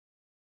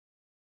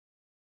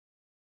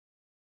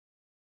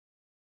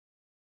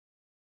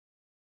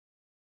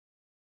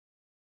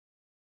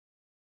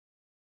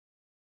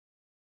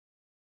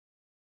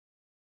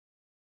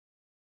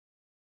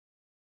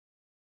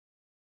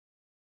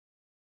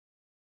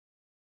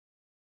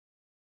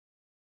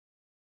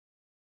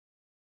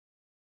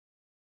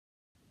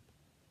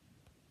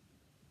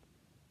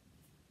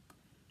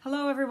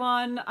Hello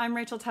everyone, I'm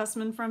Rachel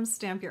Tessman from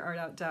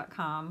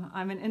stampyourartout.com.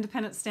 I'm an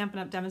independent Stampin'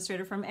 Up!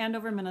 Demonstrator from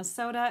Andover,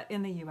 Minnesota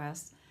in the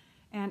US,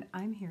 and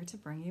I'm here to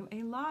bring you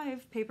a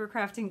live paper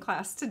crafting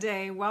class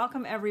today.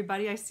 Welcome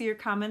everybody. I see your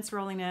comments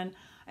rolling in.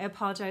 I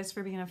apologize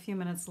for being a few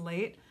minutes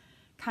late,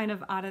 kind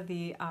of out of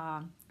the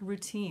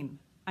routine.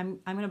 I'm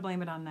going to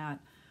blame it on that.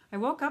 I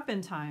woke up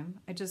in time.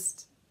 I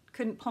just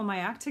couldn't pull my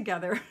act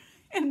together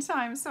in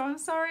time, so I'm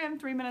sorry I'm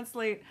 3 minutes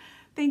late.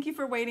 Thank you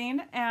for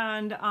waiting,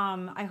 and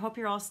I hope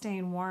you're all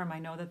staying warm. I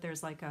know that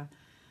there's like a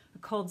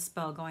cold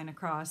spell going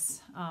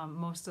across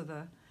most of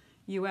the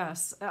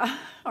US,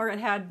 or it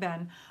had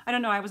been. I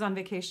don't know, I was on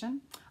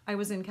vacation. I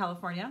was in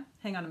California.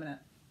 Hang on a minute.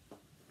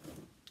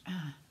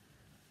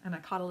 And I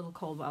caught a little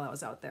cold while I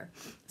was out there.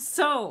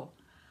 So,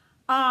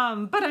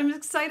 but I'm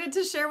excited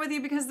to share with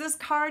you because this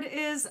card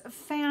is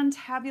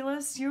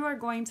fantabulous. You are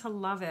going to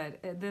love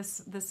it,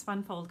 this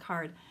fun fold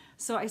card.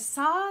 So I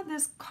saw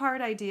this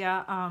card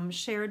idea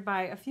shared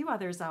by a few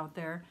others out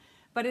there,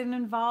 but it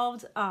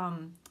involved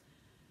a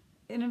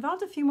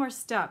few more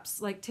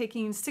steps, like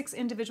taking 6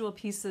 individual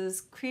pieces,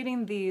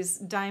 creating these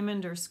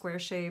diamond or square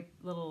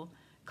shaped little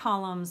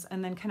columns,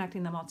 and then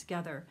connecting them all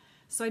together.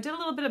 So I did a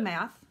little bit of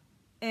math,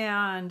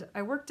 and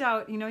I worked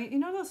out, you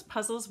know those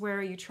puzzles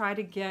where you try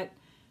to get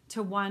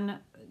to one,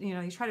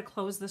 you try to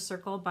close the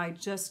circle by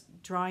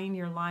just drawing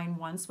your line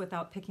once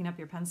without picking up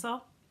your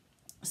pencil.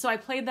 So I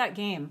played that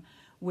game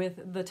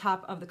with the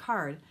top of the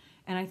card,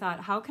 and I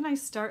thought, how can I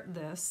start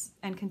this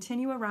and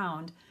continue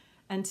around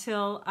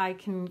until I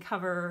can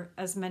cover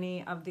as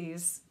many of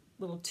these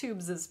little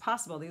tubes as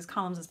possible, these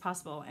columns as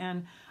possible.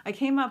 And I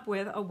came up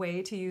with a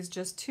way to use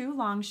just 2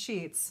 long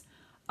sheets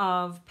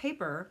of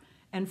paper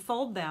and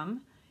fold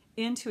them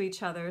into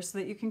each other so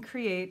that you can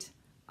create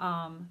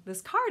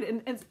this card,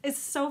 and it's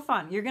so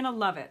fun. You're gonna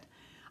love it.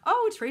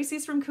 Oh,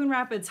 Tracy's from Coon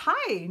Rapids.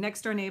 Hi,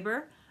 next door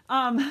neighbor.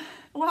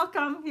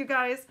 Welcome, you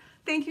guys.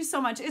 Thank you so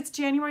much. It's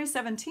January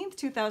 17th,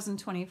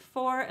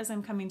 2024 as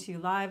I'm coming to you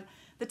live.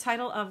 The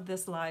title of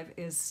this live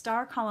is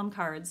Star Column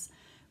Cards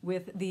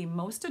with the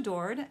Most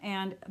Adored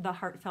and the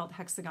Heartfelt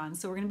Hexagon.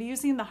 So we're going to be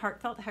using the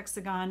Heartfelt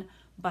Hexagon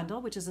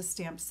bundle, which is a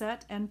stamp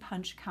set and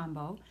punch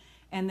combo.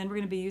 And then we're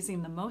going to be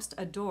using the Most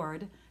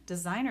Adored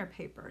designer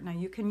paper. Now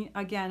you can,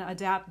 again,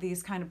 adapt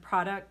these kind of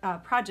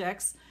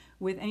projects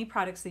with any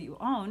products that you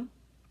own.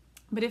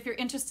 But if you're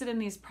interested in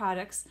these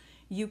products,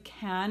 you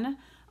can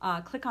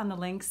click on the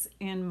links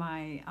in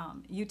my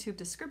YouTube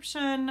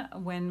description.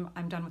 When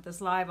I'm done with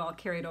this live, I'll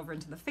carry it over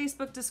into the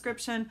Facebook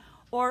description.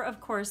 Or of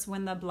course,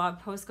 when the blog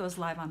post goes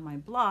live on my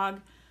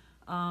blog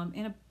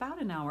in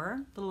about an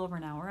hour, a little over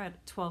an hour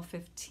at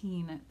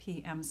 12:15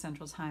 p.m.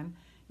 Central Time,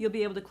 you'll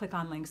be able to click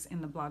on links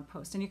in the blog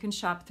post and you can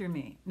shop through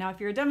me. Now, if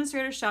you're a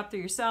demonstrator, shop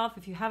through yourself.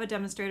 If you have a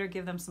demonstrator,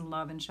 give them some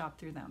love and shop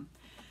through them.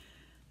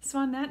 So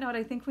on that note,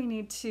 I think we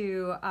need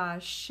to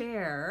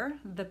share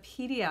the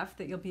PDF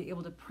that you'll be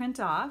able to print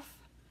off.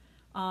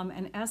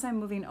 And as I'm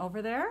moving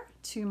over there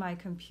to my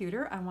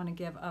computer, I want to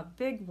give a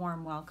big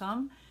warm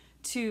welcome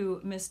to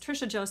Miss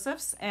Trisha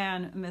Josephs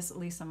and Miss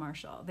Lisa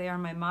Marshall. They are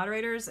my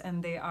moderators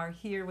and they are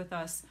here with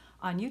us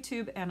on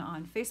YouTube and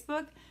on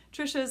Facebook.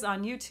 Trisha is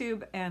on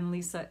YouTube and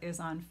Lisa is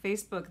on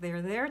Facebook. They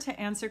are there to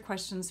answer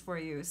questions for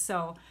you.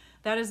 So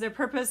that is their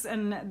purpose,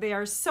 and they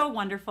are so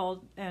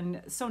wonderful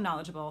and so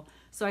knowledgeable.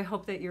 So I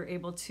hope that you're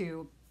able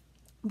to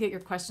get your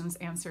questions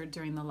answered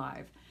during the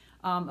live.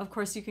 Of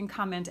course, you can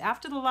comment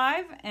after the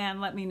live and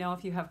let me know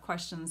if you have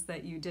questions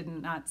that you did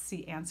not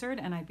see answered,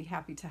 and I'd be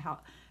happy to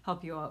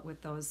help you out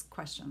with those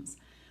questions.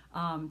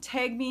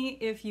 Tag me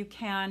if you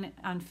can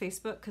on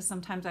Facebook, because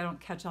sometimes I don't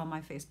catch all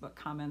my Facebook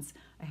comments,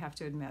 I have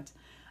to admit.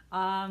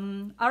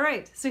 All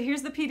right, so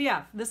here's the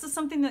PDF. This is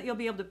something that you'll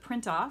be able to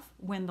print off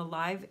when the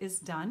live is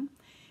done,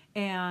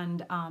 and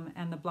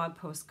the blog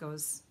post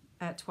goes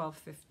at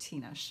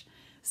 12:15ish.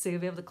 So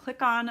you'll be able to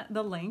click on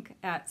the link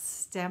at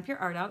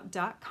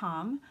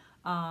stampyourartout.com.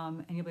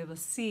 And you'll be able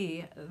to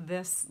see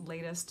this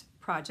latest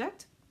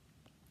project.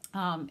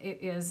 It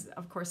is,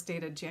 of course,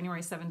 dated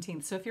January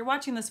 17th. So if you're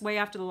watching this way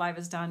after the live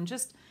is done,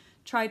 just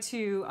try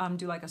to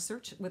do like a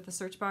search with the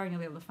search bar and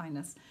you'll be able to find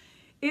this.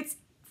 It's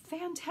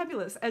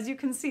fantabulous, as you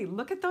can see.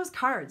 Look at those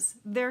cards.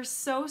 They're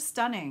so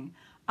stunning.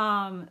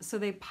 So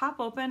they pop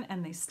open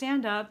and they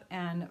stand up,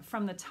 and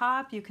from the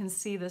top you can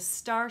see the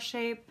star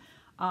shape.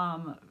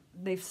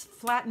 They've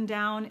flattened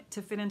down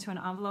to fit into an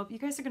envelope. You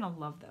guys are going to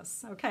love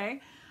this,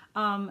 okay?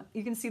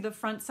 You can see the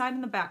front side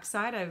and the back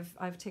side.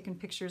 I've taken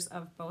pictures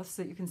of both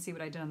so that you can see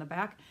what I did on the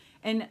back.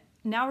 And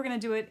now we're going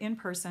to do it in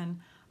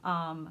person,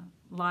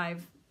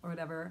 live or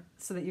whatever,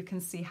 so that you can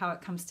see how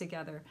it comes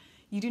together.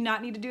 You do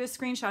not need to do a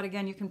screenshot.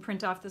 Again, you can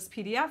print off this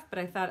PDF, but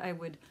I thought I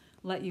would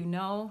let you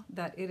know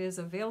that it is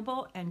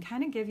available and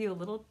kind of give you a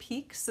little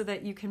peek so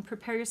that you can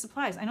prepare your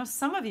supplies. I know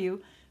some of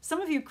you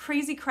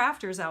crazy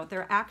crafters out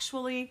there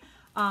actually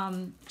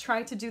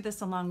try to do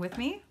this along with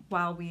me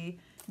while we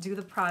do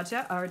the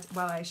project, or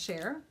while I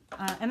share,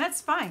 and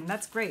that's fine.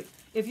 That's great.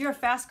 If you're a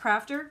fast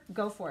crafter,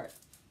 go for it.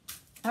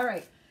 All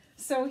right,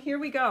 so here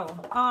we go.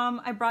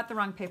 I brought the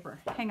wrong paper.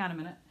 Hang on a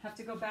minute. Have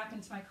to go back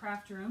into my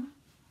craft room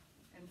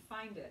and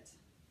find it.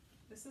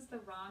 This is the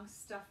wrong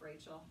stuff,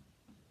 Rachel.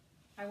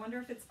 I wonder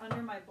if it's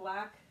under my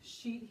black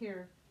sheet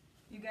here.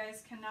 You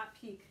guys cannot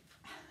peek.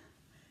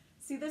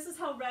 See, this is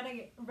how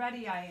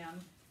ready I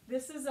am.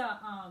 This is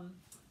I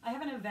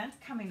have an event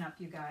coming up,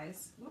 you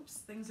guys. Oops,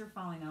 things are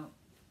falling out.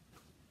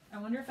 I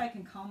wonder if I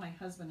can call my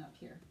husband up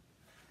here.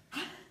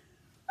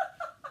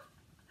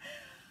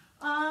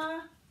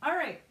 All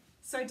right,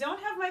 so I don't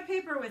have my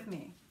paper with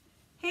me.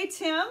 Hey,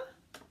 Tim.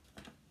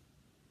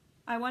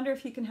 I wonder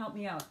if he can help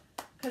me out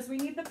because we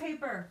need the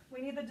paper.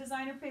 We need the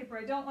designer paper.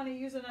 I don't want to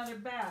use another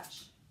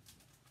batch.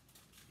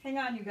 Hang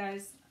on, you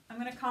guys. I'm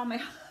going to call my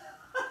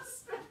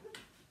husband.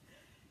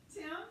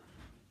 Tim,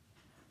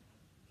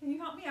 can you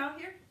help me out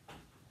here?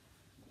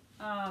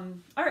 All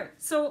right,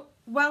 so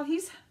while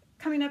he's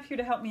coming up here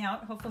to help me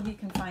out, hopefully he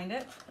can find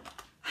it.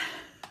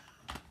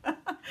 I'm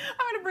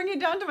going to bring you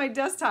down to my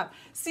desktop.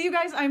 See, you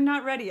guys, I'm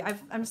not ready.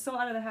 I'm so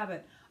out of the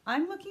habit.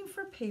 I'm looking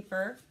for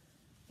paper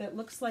that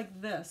looks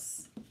like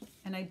this,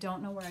 and I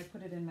don't know where I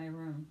put it in my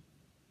room.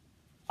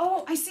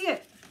 Oh, I see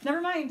it.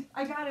 Never mind.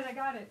 I got it. I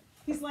got it.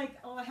 He's like,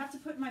 oh, I have to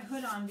put my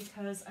hood on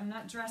because I'm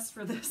not dressed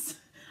for this.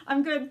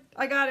 I'm good.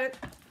 I got it.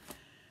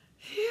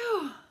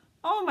 Phew.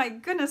 Oh, my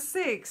goodness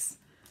sakes.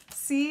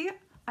 See,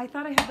 I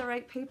thought I had the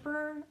right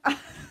paper.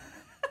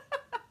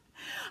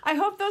 I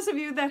hope those of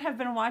you that have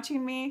been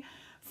watching me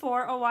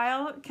for a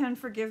while can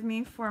forgive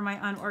me for my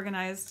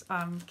unorganized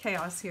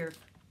chaos here.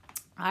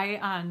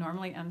 I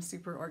normally am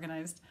super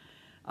organized.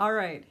 All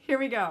right, here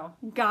we go.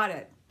 Got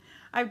it.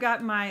 I've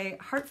got my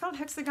Heartfelt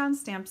Hexagon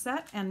stamp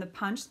set and the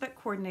punch that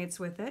coordinates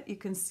with it. You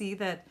can see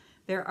that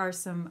there are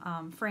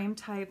some frame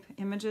type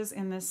images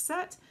in this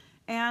set,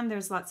 and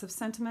there's lots of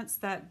sentiments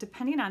that,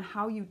 depending on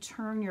how you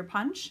turn your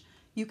punch,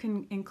 you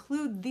can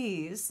include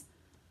these,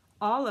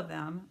 all of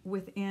them,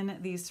 within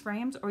these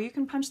frames, or you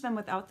can punch them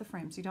without the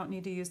frames. You don't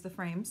need to use the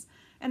frames.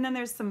 And then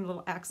there's some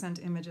little accent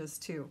images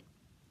too,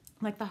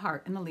 like the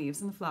heart and the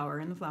leaves and the flower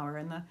and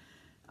the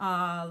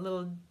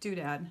little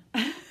doodad.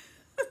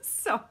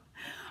 So,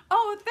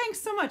 oh, thanks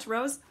so much,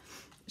 Rose.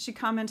 She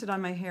commented on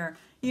my hair.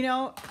 You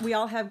know, we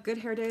all have good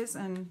hair days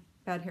and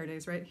bad hair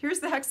days, right? Here's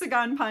the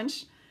hexagon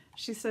punch.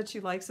 She said she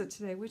likes it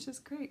today, which is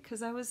great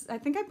because I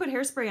think I put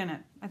hairspray in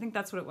it. I think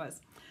that's what it was.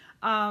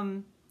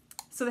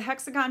 So the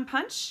hexagon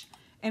punch,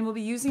 and we'll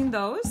be using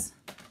those.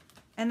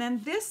 And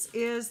then this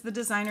is the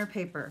designer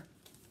paper.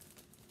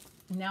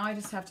 Now I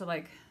just have to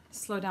like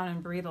slow down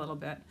and breathe a little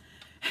bit.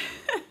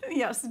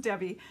 Yes,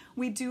 Debbie,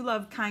 we do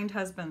love kind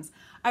husbands.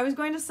 I was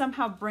going to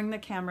somehow bring the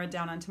camera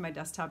down onto my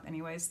desktop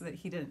anyway so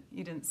that you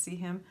didn't see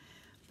him.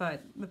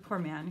 But the poor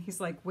man,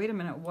 he's like, wait a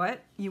minute,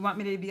 what? You want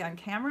me to be on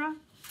camera?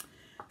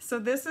 So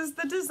this is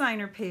the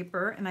designer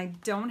paper, and I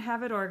don't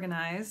have it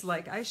organized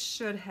like I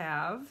should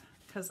have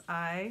because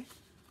I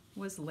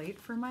was late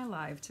for my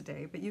live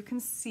today. But you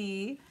can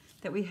see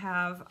that we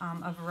have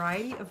a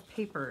variety of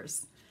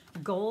papers.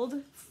 Gold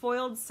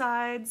foiled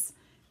sides,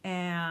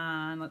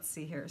 and let's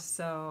see here.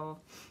 So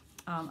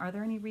are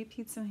there any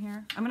repeats in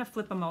here? I'm going to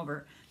flip them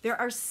over. There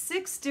are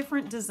 6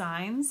 different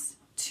designs,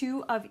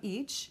 2 of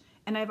each,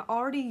 and I've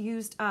already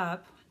used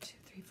up 1, 2,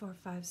 3, 4,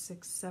 5,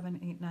 6, 7,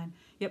 8, 9.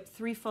 Yep,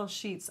 3 full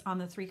sheets on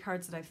the 3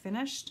 cards that I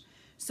finished.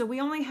 So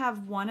we only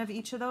have 1 of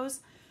each of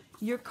those.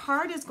 Your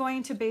card is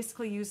going to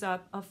basically use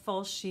up a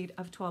full sheet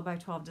of 12 by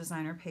 12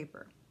 designer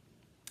paper.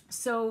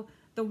 So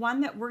the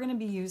one that we're going to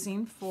be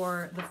using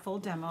for the full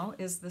demo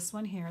is this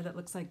one here that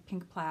looks like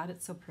pink plaid.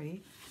 It's so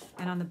pretty.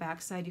 And on the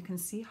back side you can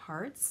see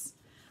hearts.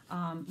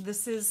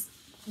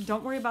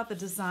 Don't worry about the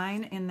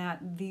design in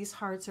that these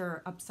hearts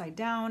are upside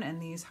down and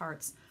these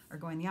hearts are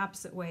going the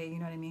opposite way, you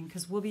know what I mean?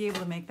 Because we'll be able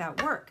to make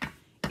that work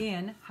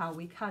in how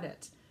we cut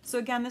it. So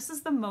again, this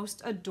is the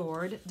Most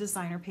Adored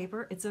designer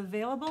paper. It's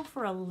available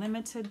for a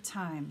limited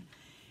time.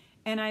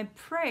 And I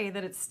pray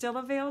that it's still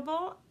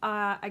available.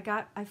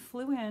 I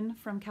flew in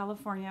from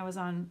California. I was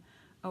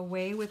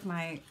away with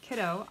my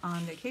kiddo on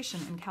vacation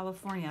in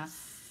California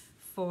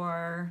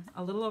for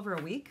a little over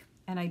a week,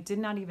 and I did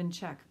not even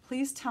check.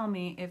 Please tell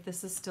me if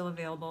this is still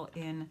available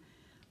in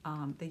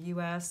the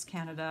US,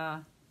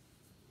 Canada,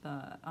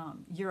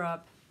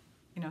 Europe,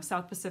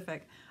 South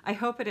Pacific. I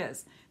hope it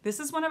is. This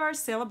is one of our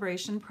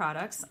celebration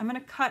products. I'm going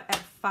to cut at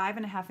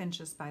 5.5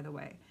 inches, by the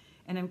way.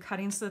 And I'm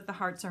cutting so that the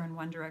hearts are in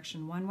one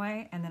direction one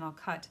way, and then I'll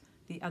cut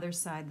the other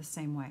side the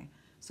same way.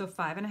 So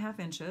 5.5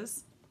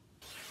 inches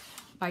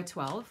by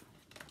 12.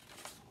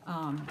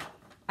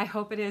 I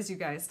hope it is, you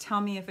guys.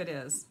 Tell me if it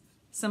is.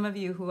 Some of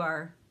you who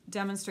are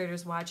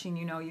demonstrators watching,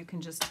 you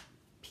can just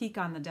peek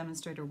on the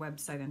demonstrator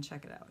website and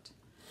check it out.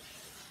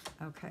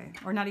 Okay,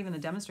 or not even the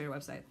demonstrator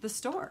website, the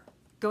store.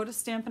 Go to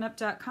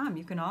stampyourartout.com.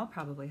 You can all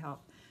probably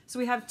help. So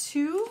we have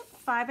 2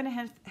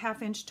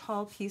 5.5 inch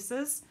tall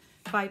pieces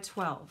by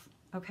 12.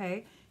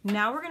 Okay,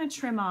 now we're going to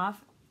trim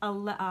off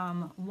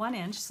 1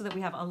 inch so that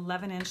we have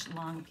 11-inch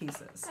long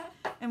pieces.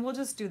 And we'll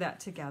just do that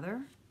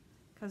together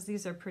because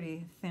these are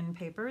pretty thin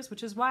papers,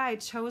 which is why I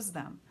chose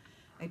them.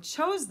 I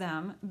chose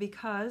them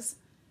because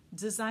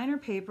designer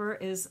paper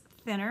is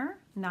thinner,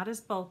 not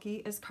as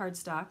bulky as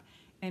cardstock,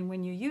 and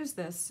when you use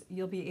this,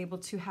 you'll be able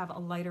to have a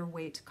lighter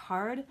weight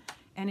card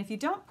And if you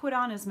don't put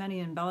on as many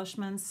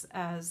embellishments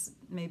as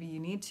maybe you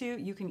need to,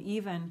 you can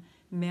even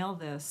mail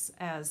this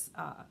as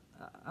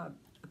a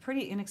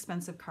pretty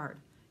inexpensive card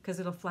because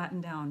it'll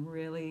flatten down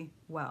really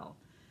well.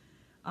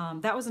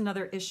 That was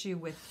another issue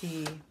with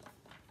the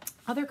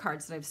other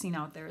cards that I've seen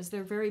out there, is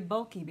they're very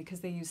bulky because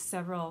they use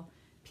several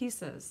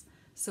pieces.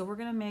 So we're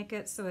going to make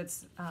it so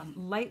it's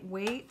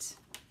lightweight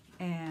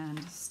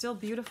and still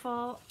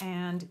beautiful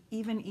and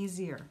even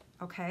easier,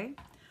 okay?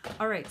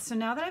 All right, so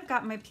now that I've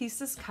got my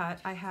pieces cut,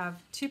 I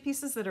have two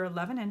pieces that are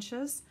 11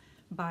 inches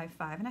by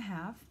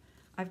 5.5.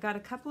 I've got a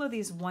couple of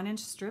these 1-inch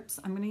strips.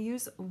 I'm going to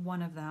use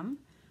one of them.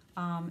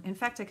 In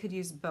fact, I could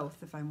use both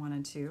if I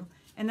wanted to.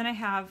 And then I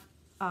have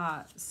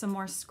some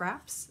more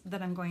scraps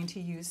that I'm going to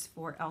use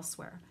for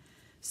elsewhere.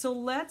 So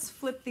let's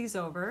flip these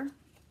over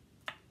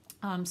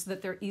so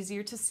that they're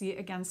easier to see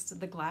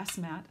against the glass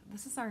mat.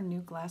 This is our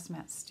new glass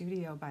mat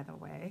studio, by the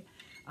way.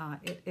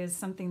 It is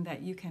something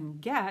that you can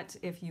get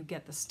if you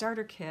get the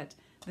starter kit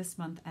this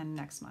month and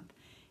next month.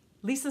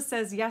 Lisa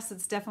says, yes,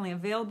 it's definitely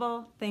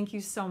available. Thank you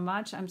so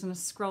much. I'm just going to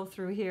scroll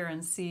through here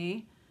and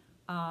see.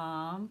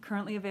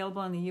 Currently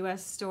available in the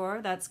U.S.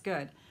 store. That's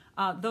good.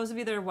 Those of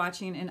you that are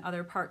watching in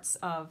other parts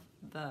of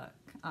the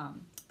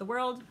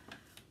world,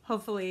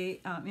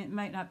 hopefully it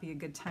might not be a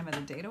good time of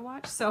the day to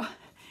watch. So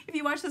if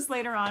you watch this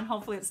later on,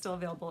 hopefully it's still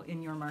available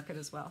in your market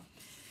as well.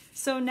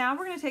 So now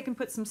we're going to take and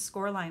put some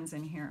score lines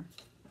in here.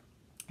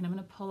 And I'm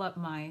going to pull up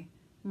my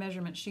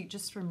measurement sheet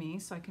just for me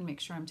so I can make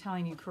sure I'm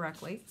telling you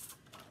correctly.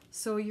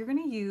 So you're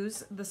going to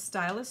use the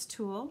stylus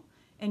tool,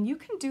 and you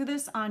can do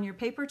this on your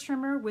paper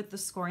trimmer with the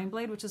scoring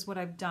blade, which is what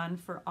I've done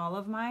for all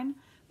of mine.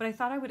 But I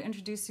thought I would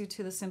introduce you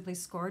to the Simply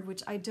Scored,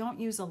 which I don't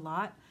use a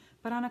lot.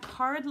 But on a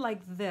card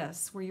like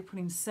this, where you're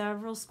putting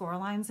several score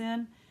lines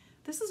in,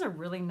 this is a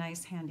really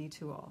nice handy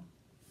tool.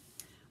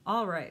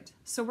 All right,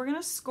 so we're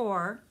going to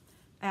score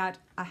at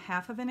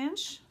 1/2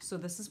 inch. So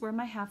this is where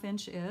my 1/2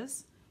 inch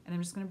is. And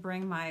I'm just going to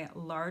bring my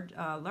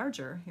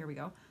larger, here we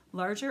go,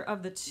 larger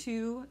of the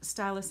two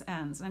stylus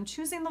ends. And I'm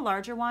choosing the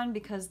larger one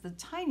because the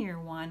tinier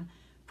one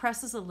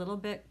presses a little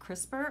bit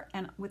crisper,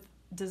 and with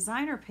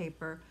designer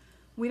paper,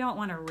 we don't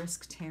want to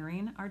risk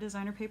tearing our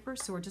designer paper,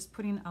 so we're just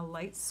putting a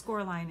light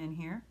score line in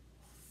here.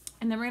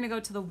 And then we're going to go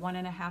to the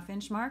 1.5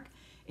 inch mark,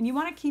 and you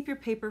want to keep your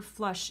paper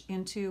flush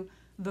into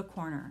the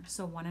corner.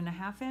 So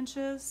 1.5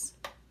 inches,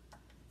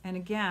 and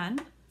again,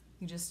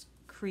 you just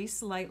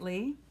crease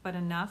lightly, but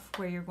enough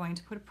where you're going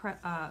to put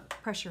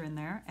pressure in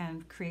there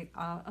and create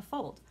a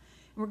fold.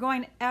 And we're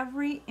going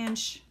every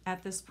inch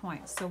at this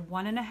point. So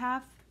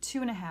 1.5,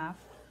 2.5,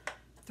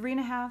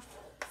 3.5,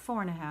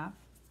 4.5,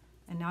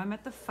 and now I'm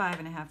at the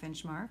 5.5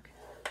 inch mark,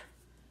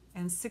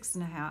 and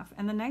 6.5.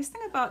 And the nice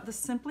thing about the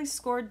Simply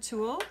Scored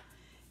tool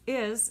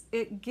is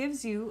it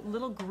gives you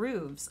little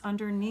grooves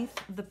underneath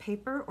the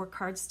paper or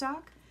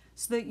cardstock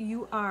so that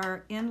you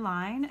are in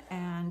line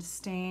and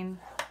staying,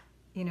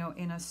 you know,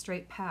 in a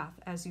straight path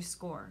as you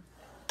score.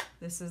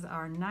 This is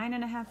our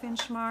 9.5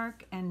 inch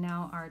mark, and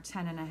now our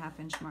 10.5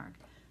 inch mark.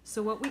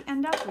 So what we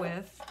end up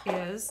with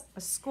is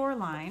a score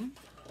line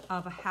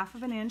of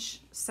 1/2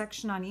 inch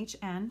section on each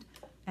end,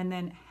 and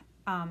then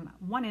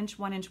 1 inch,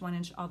 1 inch, 1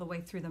 inch all the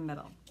way through the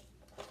middle.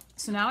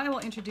 So now I will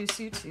introduce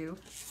you to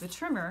the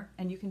trimmer,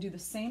 and you can do the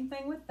same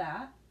thing with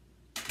that.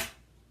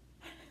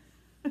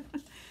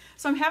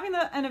 So I'm having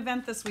an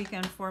event this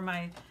weekend for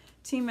my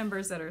team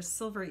members that are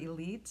Silver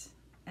Elite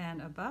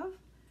and above,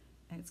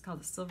 and it's called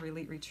the Silver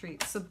Elite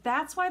Retreat. So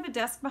that's why the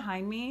desk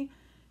behind me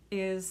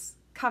is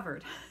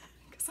covered,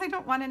 because I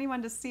don't want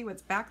anyone to see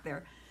what's back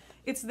there.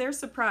 It's their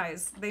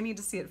surprise. They need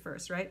to see it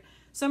first, right?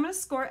 So I'm going to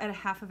score at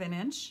 1/2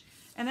 inch,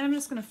 and then I'm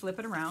just going to flip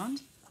it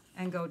around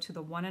and go to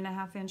the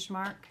 1.5 inch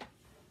mark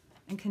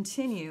and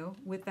continue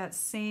with that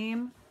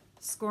same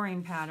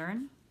scoring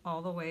pattern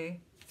all the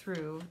way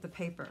through the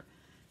paper.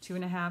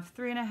 2.5,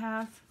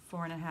 3.5,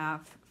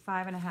 4.5,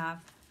 5.5.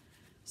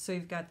 So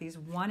you've got these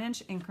 1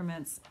 inch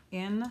increments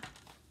in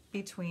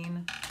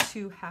between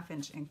two 1/2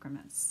 inch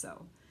increments.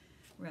 So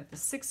we're at the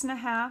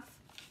 6.5,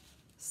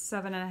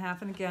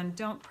 7.5, and again,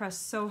 don't press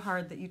so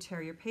hard that you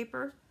tear your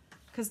paper,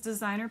 because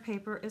designer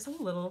paper is a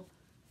little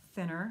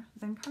thinner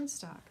than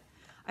cardstock.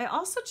 I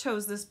also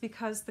chose this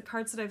because the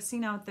cards that I've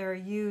seen out there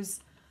use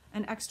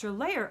an extra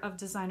layer of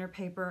designer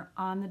paper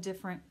on the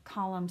different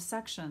column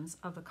sections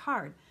of the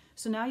card.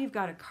 So now you've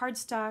got a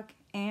cardstock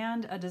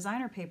and a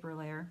designer paper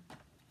layer,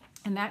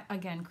 and that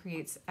again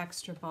creates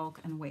extra bulk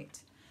and weight.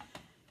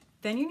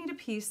 Then you need a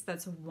piece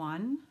that's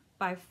 1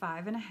 by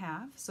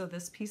 5.5. So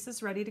this piece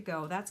is ready to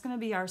go. That's going to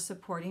be our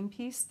supporting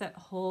piece that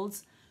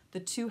holds the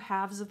two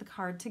halves of the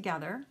card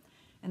together.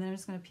 And then I'm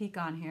just going to peek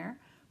on here.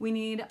 We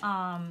need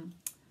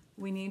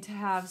to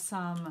have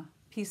some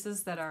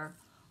pieces that are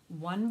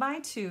 1 by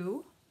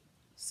 2.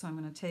 So I'm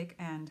going to take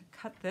and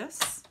cut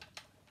this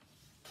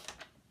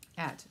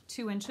at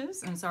 2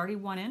 inches, and it's already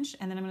 1 inch,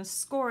 and then I'm going to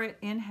score it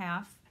in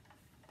half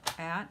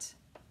at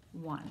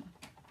 1.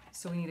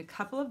 So we need a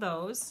couple of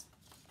those,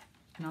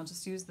 and I'll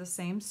just use the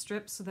same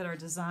strip so that our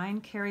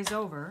design carries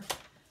over,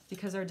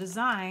 because our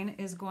design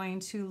is going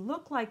to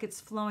look like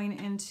it's flowing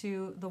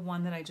into the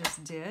one that I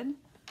just did.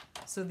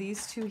 So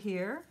these two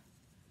here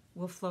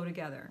will flow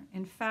together.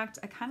 In fact,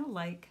 I kind of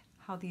like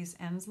how these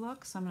ends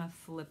look, so I'm going to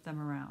flip them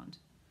around.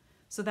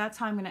 So that's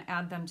how I'm going to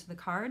add them to the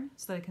card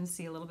so that I can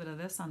see a little bit of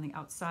this on the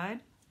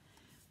outside.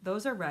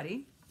 Those are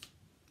ready.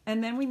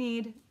 And then we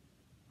need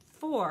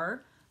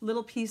 4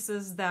 little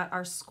pieces that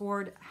are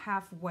scored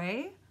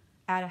halfway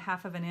at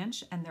 1/2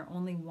 inch, and they're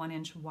only 1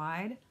 inch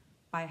wide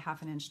by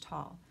 1/2 inch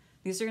tall.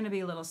 These are going to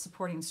be little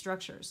supporting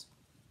structures.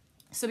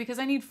 So because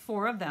I need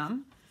 4 of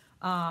them,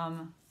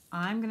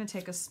 I'm going to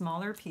take a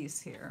smaller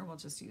piece here. We'll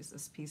just use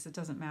this piece, it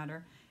doesn't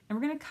matter. And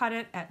we're going to cut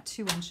it at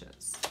 2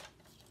 inches.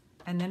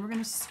 And then we're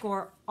going to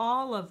score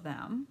all of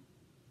them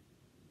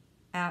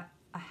at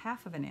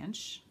 1/2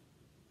 inch.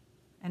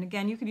 And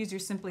again, you could use your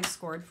Simply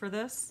Scored for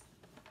this.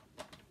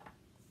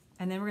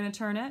 And then we're going to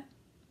turn it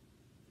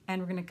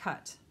and we're going to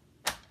cut.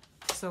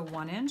 So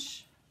 1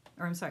 inch,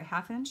 or I'm sorry,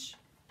 1/2 inch,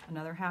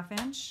 another 1/2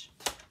 inch.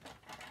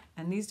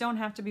 And these don't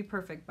have to be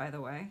perfect, by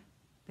the way.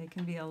 They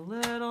can be a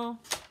little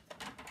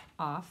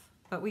off,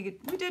 but we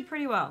did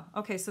pretty well.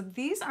 Okay, so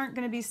these aren't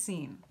going to be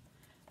seen.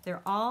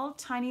 They're all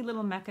tiny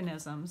little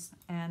mechanisms,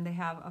 and they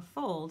have a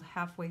fold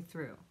halfway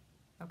through.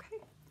 Okay,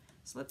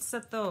 so let's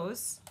set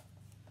those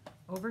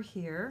over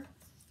here.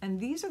 And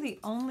these are the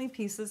only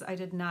pieces I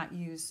did not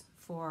use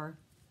for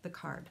the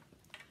card.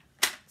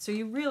 So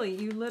you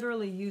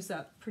literally use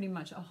up pretty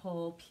much a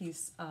whole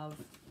piece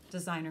of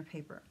designer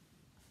paper.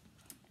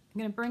 I'm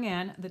going to bring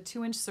in the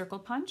 2-inch circle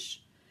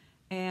punch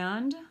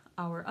and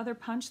our other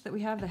punch that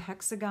we have, the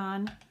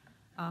hexagon,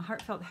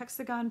 Heartfelt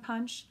Hexagon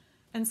punch,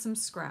 and some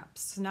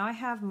scraps. So now I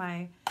have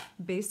my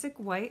basic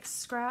white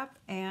scrap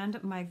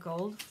and my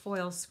gold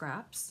foil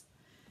scraps.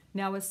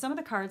 Now with some of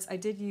the cards, I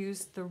did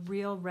use the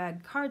real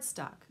red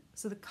cardstock.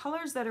 So the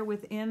colors that are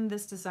within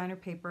this designer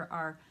paper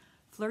are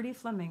Flirty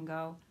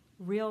Flamingo,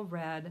 Real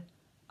Red,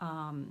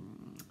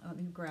 let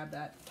me grab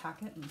that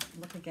packet and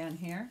look again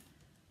here,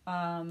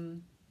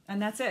 and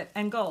that's it,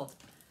 and gold.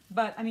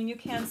 But I mean, you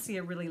can see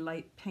a really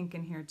light pink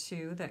in here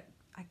too that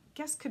I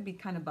guess could be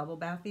kind of bubble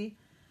bathy.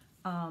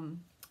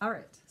 All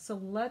right, so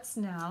let's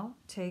now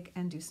take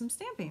and do some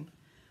stamping.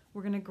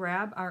 We're going to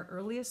grab our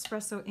Early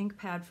Espresso ink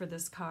pad for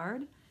this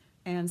card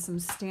and some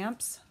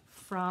stamps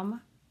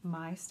from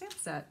my stamp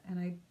set, and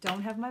I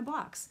don't have my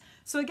blocks.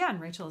 So again,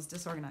 Rachel is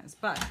disorganized,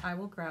 but I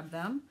will grab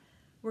them.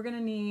 We're going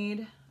to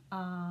need,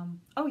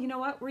 oh, you know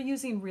what? We're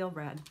using Real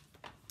Red.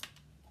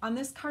 On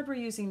this card, we're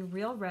using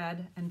Real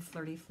Red and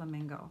Flirty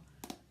Flamingo.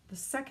 The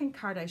second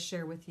card I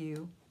share with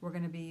you, we're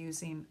going to be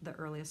using the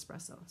Early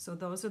Espresso. So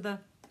those are the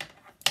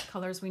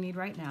colors we need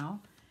right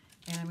now.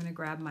 And I'm going to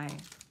grab my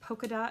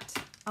polka dot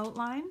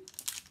outline.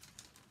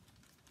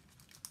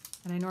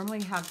 And I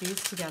normally have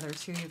these together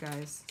too, you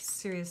guys.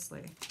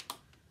 Seriously.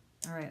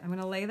 All right, I'm going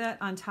to lay that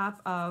on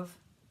top of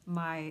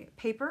my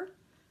paper,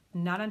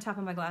 not on top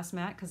of my glass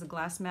mat because the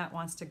glass mat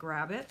wants to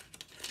grab it.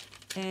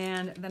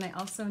 And then I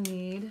also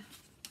need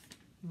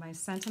my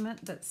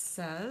sentiment that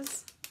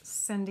says,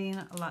 sending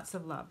lots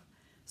of love.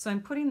 So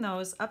I'm putting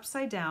those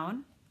upside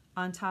down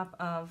on top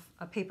of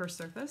a paper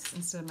surface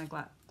instead of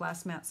my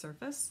glass mat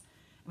surface.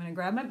 I'm going to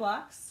grab my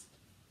blocks.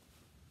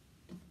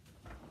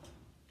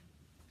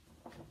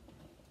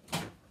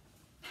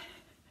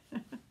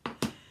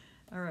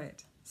 All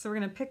right, so we're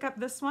going to pick up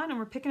this one, and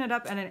we're picking it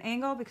up at an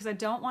angle because I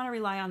don't want to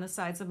rely on the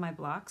sides of my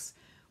blocks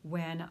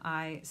when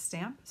I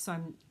stamp. So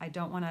you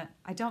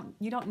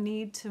don't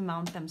need to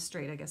mount them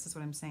straight, I guess is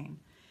what I'm saying.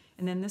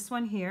 And then this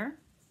one here,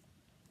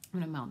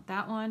 I'm going to mount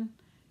that one,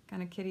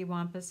 kind of kitty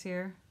wampus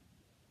here.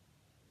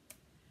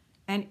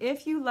 And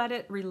if you let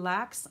it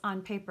relax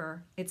on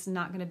paper, it's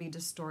not going to be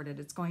distorted.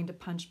 It's going to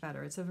punch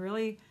better. It's a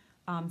really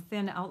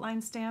thin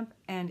outline stamp,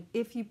 and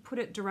if you put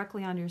it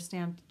directly on your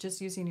stamp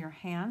just using your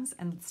hands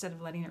and instead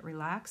of letting it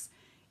relax,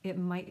 it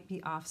might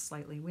be off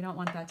slightly. We don't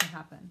want that to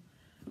happen.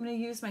 I'm going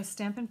to use my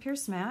Stampin'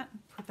 Pierce mat,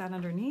 put that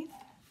underneath,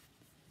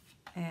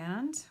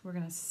 and we're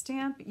going to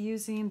stamp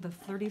using the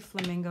Flirty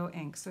Flamingo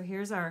ink. So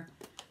here's our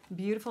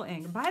beautiful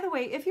ink. By the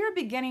way, if you're a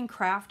beginning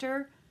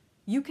crafter,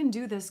 you can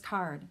do this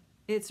card.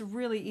 It's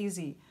really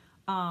easy.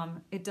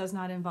 It does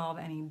not involve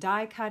any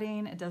die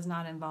cutting. It does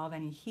not involve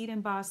any heat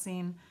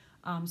embossing.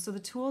 So the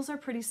tools are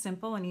pretty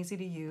simple and easy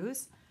to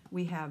use.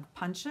 We have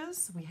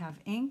punches, we have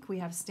ink, we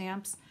have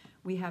stamps,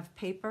 we have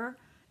paper,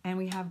 and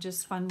we have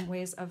just fun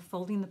ways of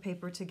folding the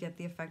paper to get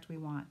the effect we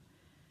want.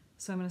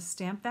 So I'm going to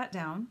stamp that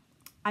down.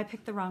 I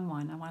picked the wrong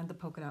one. I wanted the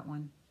polka dot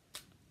one.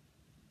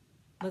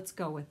 Let's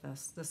go with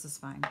this. This is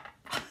fine.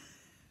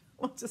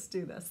 We'll just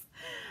do this.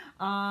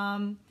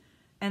 And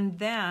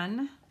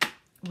then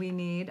we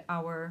need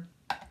our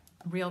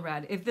Real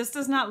Red. If this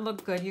does not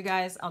look good, you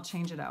guys, I'll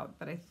change it out,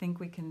 but I think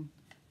we can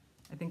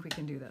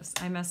do this.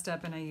 I messed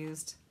up and I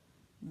used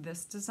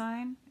this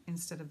design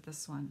instead of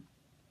this one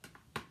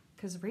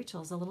because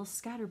Rachel's a little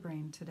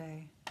scatterbrained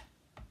today.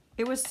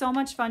 It was so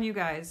much fun, you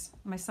guys.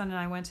 My son and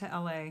I went to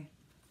LA.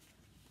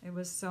 It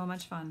was so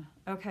much fun.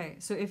 Okay,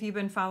 so if you've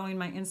been following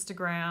my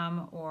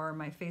Instagram or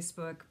my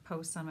Facebook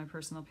posts on my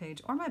personal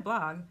page or my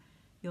blog,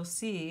 you'll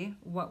see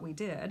what we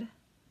did.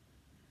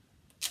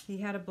 He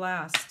had a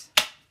blast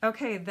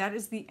Okay, that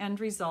is the end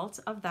result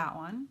of that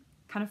one.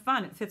 Kind of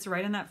fun. It fits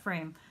right in that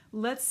frame.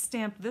 Let's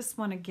stamp this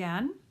one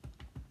again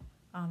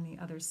on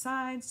the other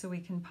side so we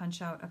can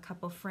punch out a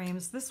couple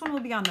frames. This one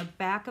will be on the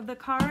back of the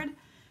card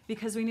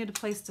because we need a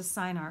place to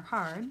sign our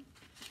card.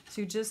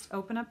 So you just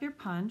open up your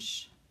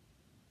punch,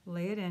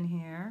 lay it in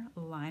here,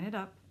 line it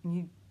up, and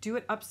you do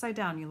it upside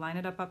down. You line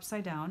it up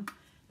upside down.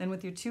 Then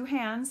with your two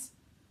hands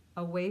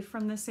away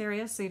from this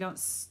area so you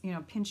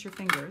don't, pinch your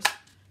fingers,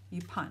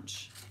 you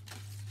punch.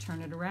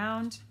 Turn it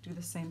around, do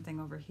the same thing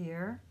over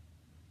here.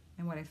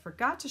 And what I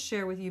forgot to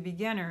share with you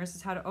beginners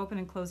is how to open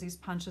and close these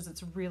punches.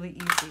 It's really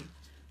easy.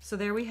 So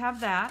there we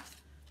have that.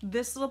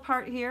 This little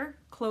part here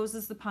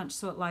closes the punch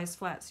so it lies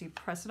flat. So you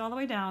press it all the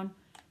way down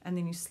and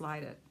then you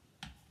slide it.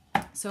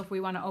 So if we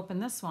want to open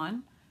this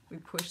one, we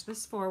push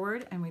this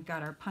forward and we've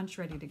got our punch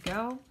ready to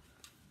go.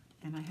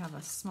 And I have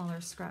a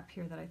smaller scrap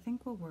here that I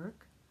think will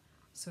work.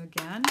 So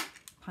again,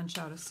 punch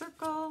out a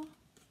circle.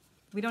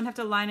 We don't have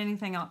to line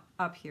anything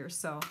up here,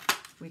 so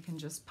we can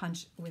just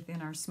punch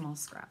within our small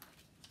scrap.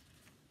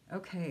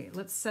 Okay,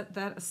 let's set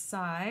that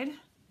aside.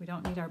 We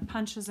don't need our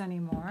punches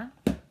anymore,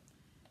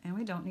 and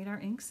we don't need our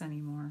inks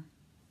anymore.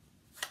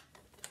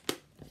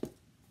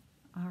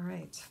 All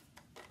right.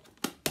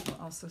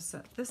 We'll also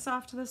set this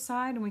off to the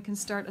side, and we can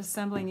start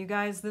assembling. You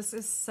guys, this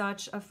is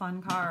such a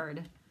fun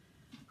card.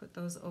 Put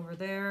those over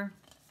there.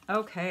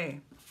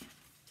 Okay.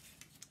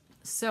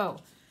 So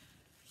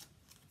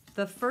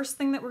the first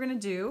thing that we're going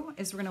to do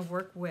is we're going to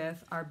work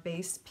with our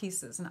base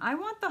pieces. And I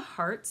want the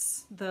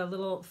hearts, the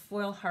little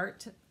foil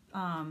heart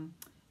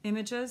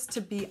images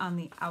to be on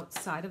the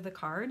outside of the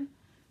card.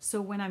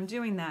 So when I'm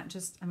doing that,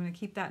 I'm going to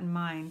keep that in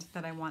mind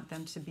that I want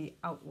them to be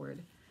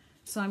outward.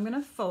 So I'm going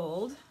to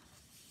fold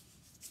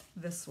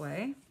this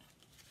way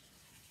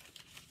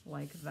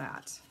like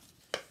that.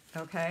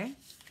 Okay?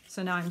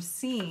 So now I'm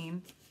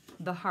seeing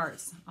the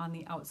hearts on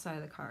the outside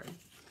of the card.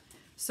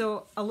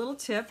 So a little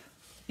tip,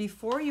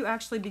 before you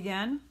actually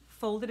begin,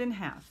 fold it in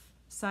half,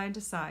 side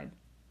to side.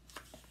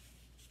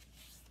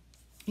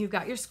 You've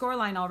got your score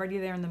line already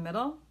there in the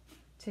middle.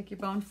 Take your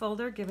bone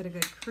folder, give it a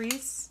good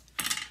crease.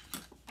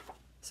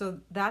 So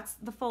that's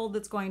the fold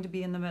that's going to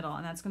be in the middle,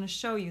 and that's going to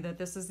show you that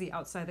this is the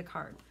outside of the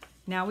card.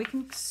 Now we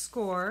can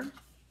score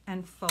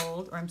and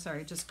fold, or I'm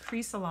sorry, just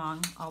crease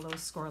along all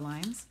those score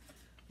lines.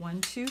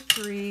 1, 2,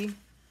 3,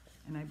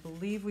 and I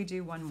believe we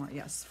do one more.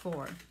 Yes,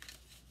 4.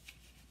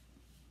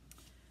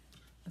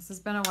 This has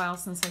been a while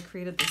since I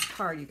created this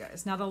card, you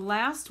guys. Now the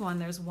last one,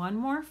 there's one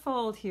more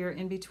fold here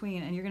in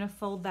between, and you're going to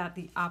fold that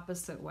the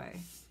opposite way.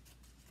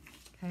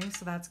 Okay,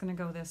 so that's going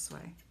to go this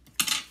way.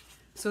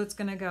 So it's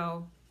going to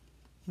go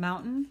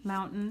mountain,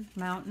 mountain,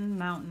 mountain,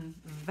 mountain,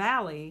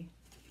 valley,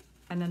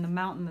 and then the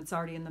mountain that's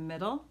already in the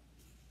middle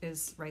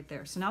is right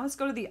there. So now let's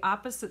go to the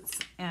opposite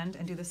end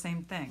and do the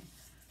same thing.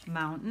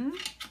 Mountain,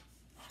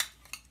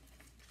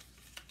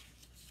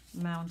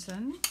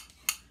 mountain,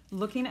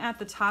 looking at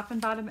the top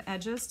and bottom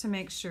edges to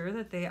make sure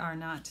that they are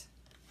not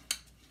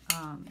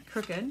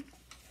crooked.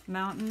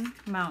 Mountain,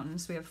 mountain.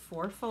 So we have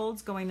 4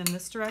 folds going in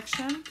this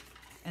direction,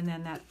 and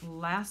then that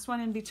last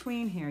one in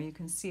between here, you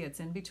can see it's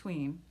in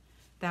between.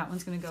 That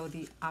one's going to go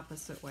the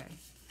opposite way.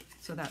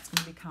 So that's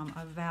going to become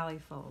a valley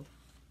fold.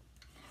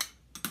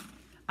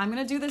 I'm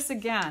going to do this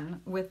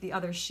again with the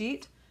other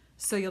sheet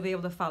so you'll be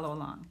able to follow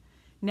along.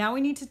 Now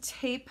we need to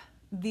tape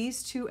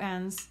these two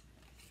ends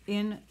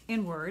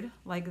inward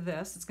like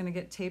this. It's going to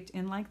get taped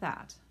in like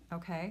that.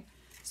 Okay,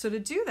 so to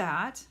do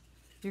that,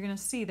 you're going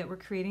to see that we're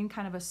creating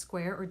kind of a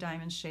square or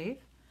diamond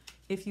shape.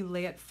 If you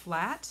lay it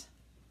flat,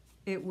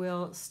 it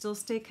will still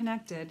stay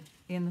connected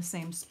in the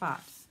same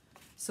spot.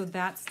 So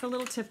that's the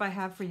little tip I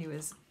have for you,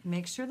 is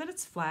make sure that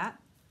it's flat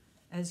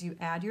as you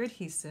add your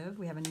adhesive.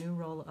 We have a new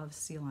roll of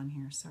seal on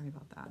here. Sorry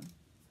about that.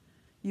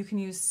 You can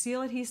use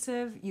seal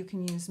adhesive, you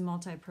can use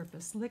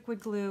multi-purpose liquid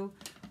glue,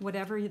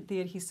 whatever the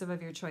adhesive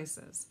of your choice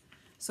is.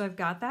 So I've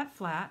got that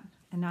flat,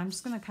 and now I'm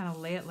just going to kind of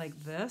lay it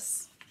like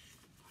this,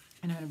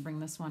 and I'm going to bring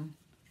this one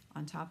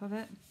on top of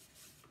it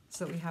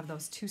so that we have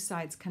those two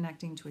sides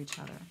connecting to each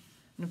other.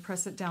 I'm going to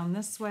press it down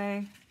this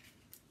way.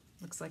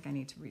 Looks like I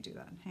need to redo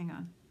that. Hang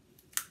on.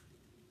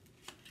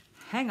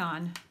 Hang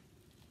on.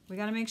 We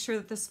got to make sure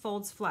that this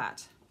folds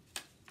flat.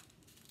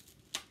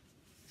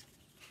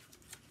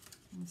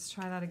 Let's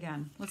try that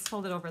again. Let's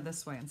fold it over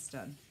this way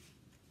instead.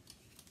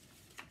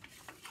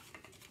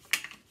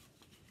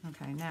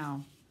 Okay,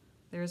 now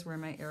there's where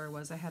my error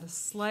was. I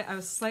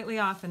was slightly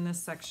off in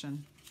this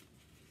section.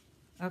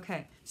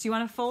 Okay, so you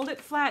want to fold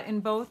it flat in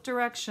both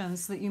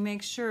directions so that you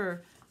make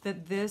sure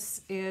that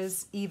this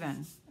is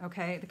even.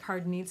 Okay, the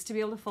card needs to be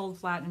able to fold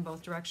flat in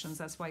both directions.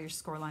 That's why your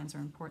score lines are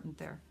important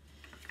there.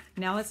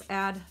 Now let's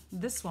add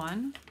this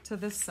one to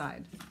this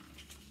side.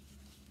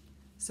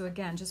 So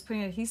again, just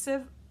putting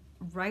adhesive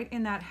right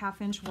in that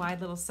 1/2 inch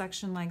wide little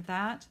section like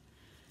that.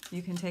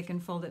 You can take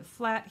and fold it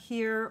flat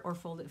here or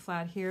fold it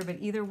flat here, but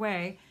either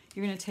way,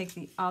 you're going to take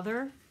the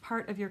other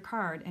part of your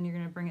card and you're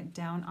going to bring it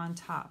down on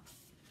top.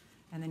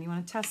 And then you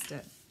want to test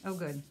it. Oh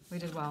good, we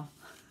did well.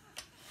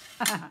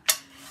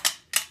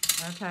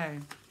 Okay,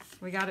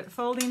 We got it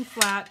folding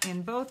flat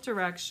in both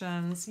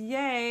directions.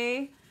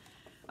 Yay!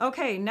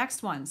 Okay,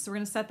 next one. So we're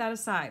going to set that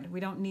aside. We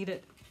don't need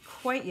it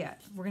quite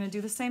yet. We're going to do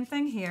the same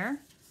thing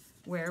here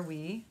where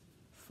we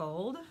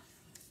fold,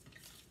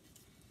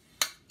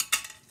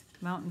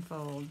 mountain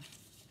fold,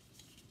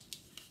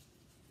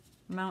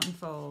 mountain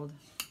fold,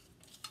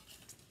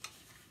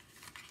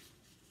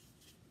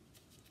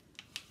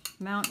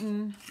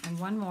 mountain, and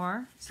one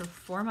more. So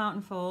 4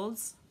 mountain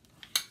folds.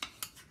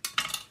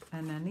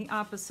 And then the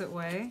opposite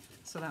way.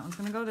 So that one's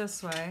going to go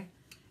this way.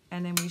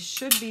 And then we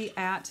should be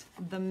at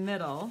the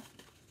middle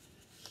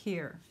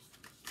here.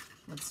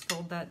 Let's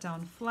fold that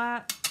down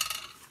flat.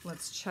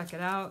 Let's check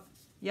it out.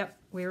 Yep,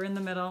 we're in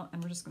the middle,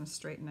 and we're just going to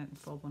straighten it and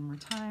fold one more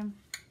time.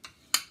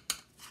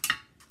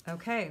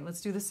 Okay,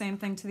 let's do the same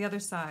thing to the other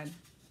side.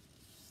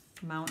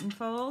 Mountain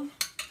fold,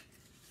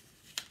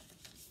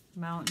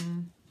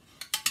 mountain,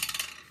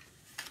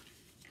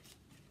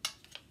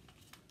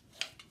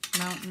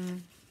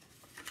 mountain,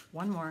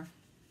 one more,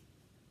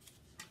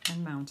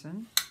 and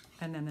mountain.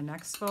 And then the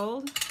next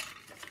fold,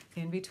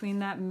 in between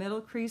that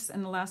middle crease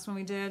and the last one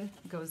we did,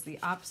 goes the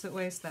opposite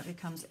way, so that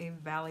becomes a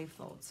valley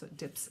fold, so it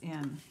dips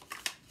in.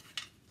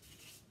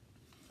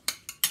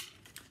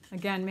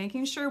 Again,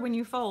 making sure when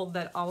you fold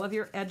that all of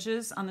your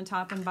edges on the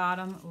top and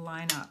bottom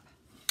line up.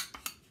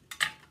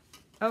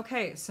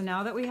 Okay, so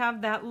now that we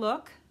have that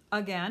look,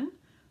 again,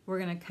 we're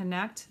going to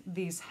connect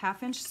these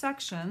 1/2 inch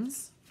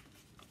sections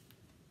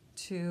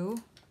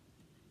to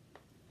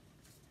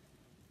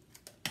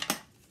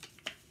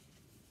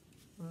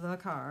the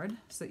card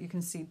so that you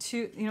can see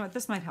two, you know what,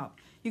 this might help.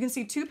 You can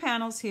see 2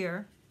 panels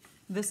here.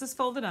 This is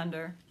folded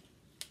under,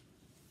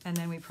 and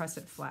then we press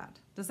it flat.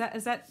 Is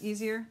that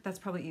easier? That's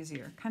probably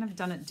easier. Kind of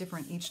done it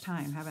different each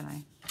time, haven't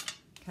I?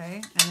 Okay,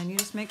 and then you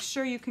just make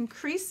sure you can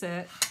crease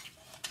it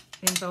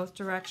in both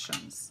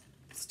directions.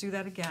 Let's do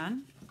that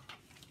again.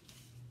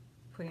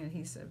 Putting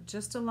adhesive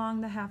just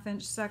along the 1/2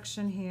 inch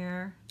section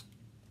here.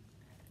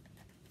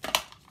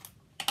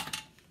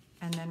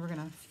 And then we're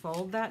gonna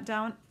fold that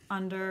down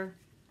under,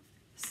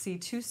 see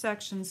 2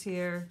 sections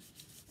here,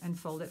 and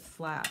fold it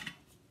flat.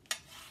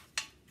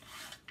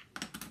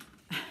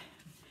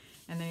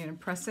 And then you're gonna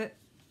press it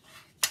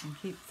and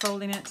keep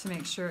folding it to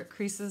make sure it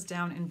creases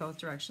down in both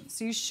directions.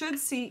 So you should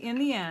see in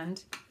the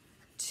end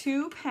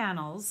 2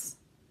 panels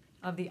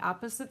of the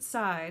opposite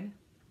side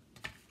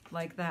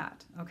like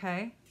that,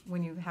 okay?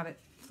 When you have it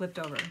flipped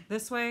over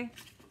this way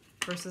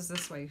versus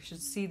this way, you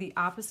should see the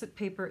opposite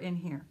paper in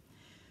here.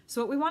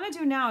 So what we want to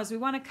do now is we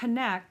want to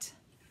connect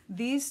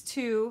these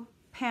 2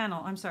 we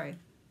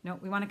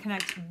want to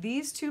connect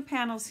these 2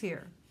 panels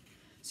here.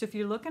 So if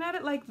you're looking at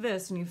it like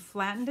this and you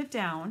flattened it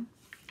down,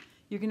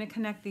 you're going to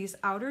connect these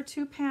outer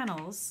 2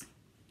 panels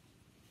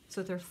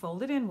so that they're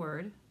folded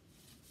inward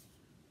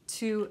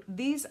to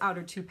these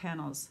outer 2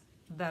 panels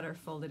that are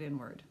folded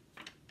inward.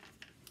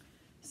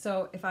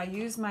 So if I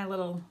use my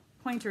little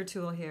pointer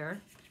tool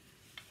here,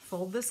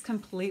 fold this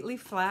completely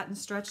flat and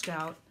stretched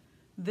out,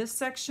 this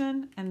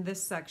section and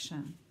this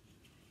section,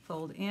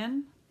 fold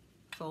in,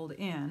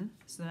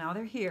 so now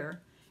they're here,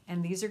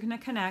 and these are going to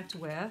connect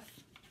with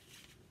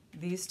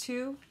these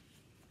 2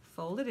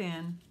 folded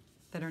in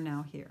that are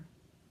now here.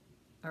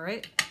 All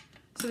right,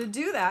 so to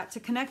do that, to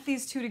connect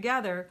these 2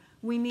 together,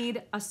 we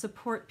need a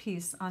support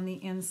piece on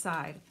the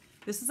inside.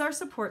 This is our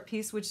support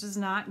piece, which does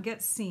not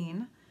get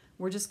seen.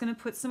 We're just going to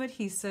put some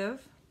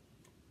adhesive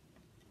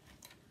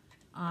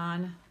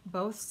on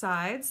both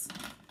sides.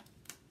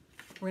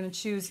 We're going to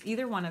choose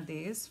either one of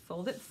these,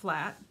 fold it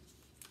flat,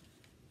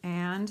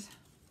 and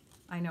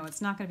I know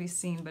it's not going to be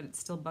seen, but it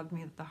still bugged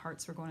me that the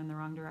hearts were going in the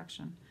wrong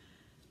direction.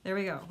 There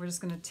we go. We're just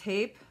going to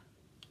tape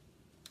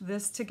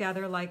this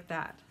together like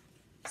that.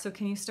 So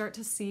can you start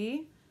to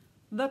see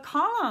the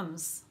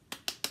columns?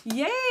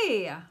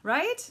 Yay,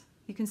 right?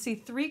 You can see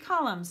 3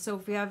 columns. So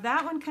if we have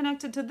that one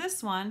connected to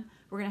this one,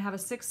 we're going to have a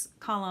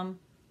 6-column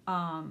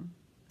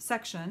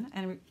section,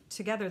 and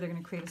together they're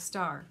going to create a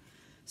star.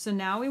 So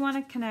now we want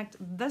to connect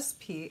this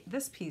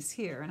piece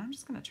here, and I'm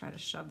just going to try to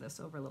shove this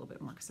over a little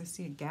bit more because I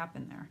see a gap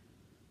in there.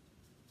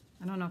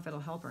 I don't know if it'll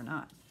help or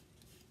not.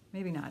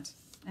 Maybe not.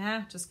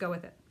 Just go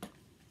with it.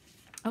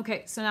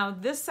 Okay, so now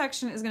this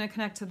section is going to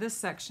connect to this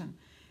section.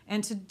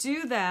 And to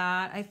do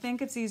that, I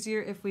think it's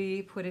easier if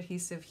we put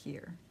adhesive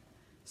here.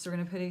 So we're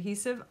going to put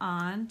adhesive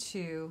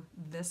onto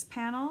this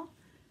panel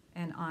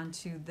and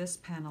onto this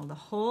panel, the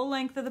whole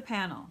length of the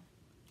panel.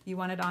 You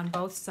want it on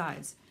both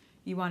sides.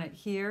 You want it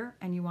here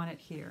and you want it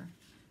here.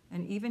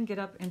 And even get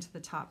up into the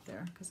top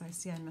there, because I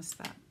see I missed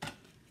that.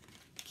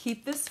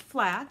 Keep this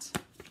flat.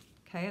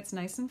 Okay, it's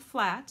nice and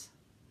flat.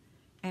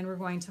 And we're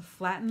going to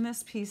flatten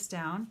this piece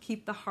down.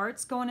 Keep the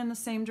hearts going in the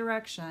same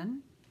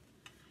direction.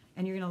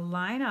 And you're going to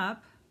line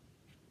up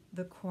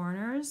the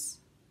corners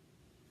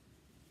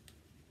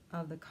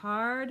of the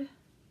card.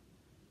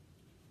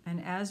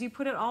 And as you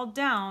put it all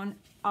down,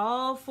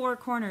 all 4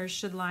 corners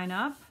should line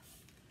up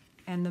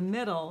and the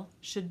middle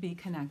should be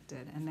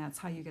connected. And that's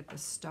how you get the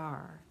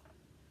star.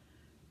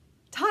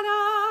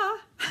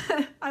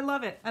 Ta-da! I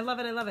love it. I love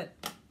it. I love it.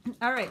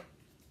 All right.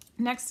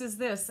 Next is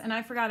this. And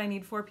I forgot I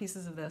need 4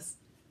 pieces of this.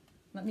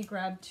 Let me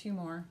grab 2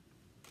 more.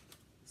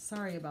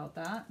 Sorry about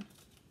that.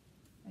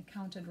 I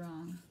counted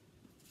wrong.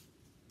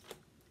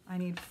 I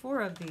need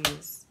 4 of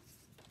these.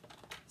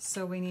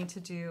 So we need to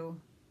do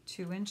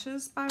 2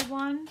 inches by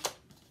 1,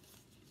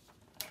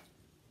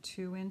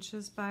 2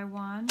 inches by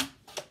 1,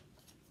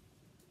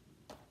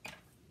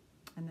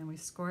 and then we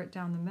score it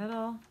down the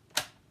middle,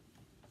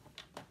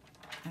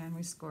 and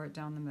we score it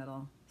down the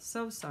middle.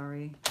 So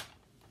sorry.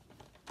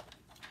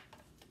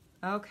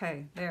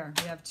 Okay, there,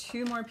 we have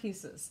 2 more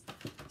pieces.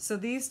 So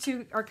these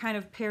 2 are kind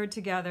of paired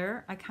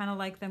together. I kind of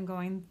like them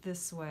going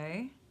this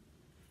way.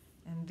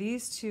 And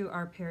these 2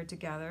 are paired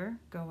together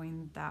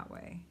going that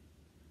way.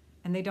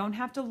 And they don't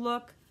have to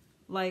look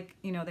like,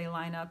 you know, they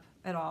line up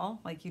at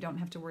all. Like, you don't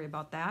have to worry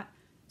about that.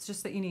 It's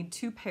just that you need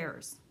 2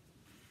 pairs.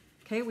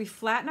 Okay, we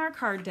flatten our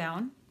card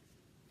down.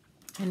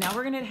 And now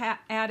we're going to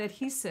add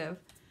adhesive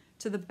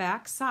to the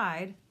back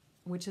side,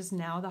 which is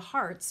now the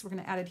hearts. We're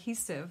going to add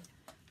adhesive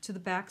to the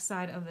back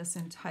side of this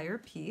entire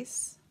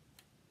piece.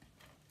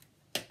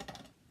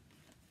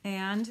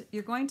 And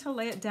you're going to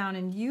lay it down,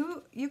 and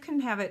you can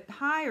have it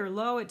high or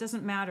low, it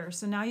doesn't matter.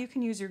 So now you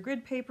can use your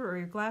grid paper or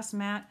your glass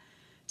mat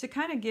to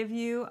kind of give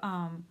you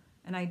an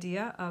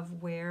idea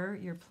of where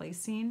you're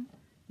placing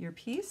your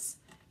piece.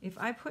 If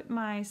I put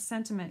my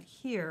sentiment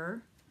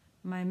here,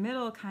 my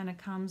middle kind of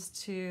comes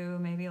to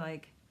maybe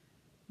like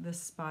this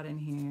spot in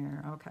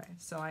here. Okay,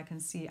 so I can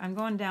see I'm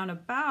going down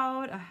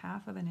about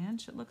 1/2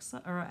 inch, it looks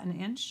like, or an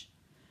inch.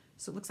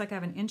 So it looks like I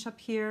have an inch up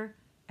here,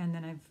 and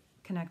then I've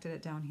connected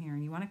it down here.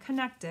 And you want to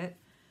connect it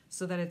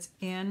so that it's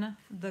in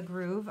the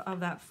groove of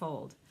that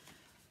fold.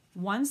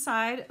 One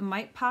side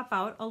might pop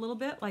out a little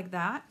bit like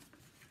that.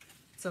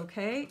 It's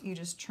okay, you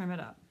just trim it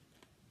up.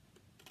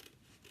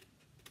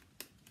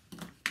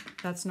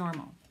 That's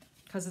normal,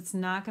 because it's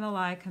not going to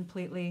lie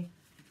completely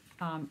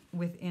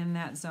within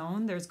that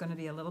zone. There's going to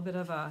be a little bit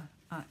of a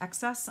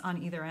excess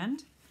on either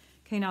end.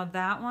 Okay, now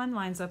that one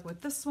lines up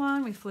with this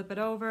one. We flip it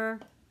over.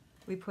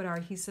 We put our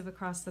adhesive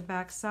across the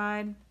back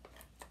side.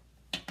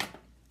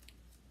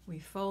 We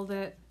fold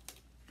it,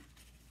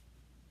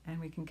 and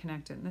we can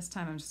connect it. And this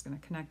time I'm just going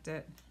to connect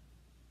it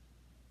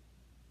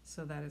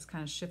so that it's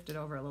kind of shifted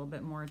over a little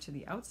bit more to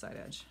the outside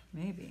edge.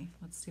 Maybe.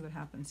 Let's see what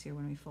happens here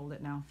when we fold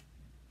it now.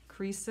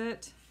 Crease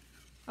it.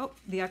 Oh,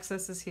 the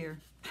excess is here.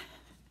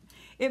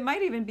 It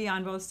might even be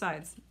on both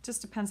sides.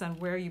 Just depends on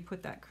where you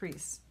put that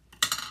crease.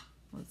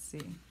 Let's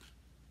see.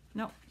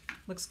 Nope,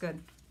 looks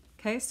good.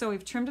 Okay, so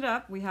we've trimmed it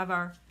up. We have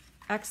our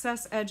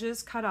excess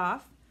edges cut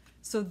off.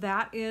 So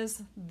that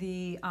is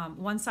the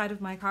one side of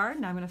my card.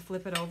 Now I'm going to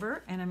flip it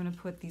over, and I'm going to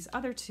put these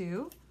other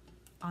 2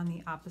 on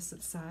the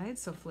opposite side.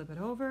 So flip it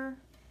over,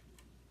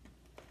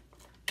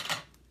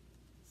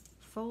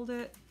 fold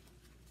it,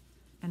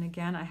 and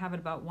again I have it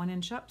about 1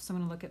 inch up, so I'm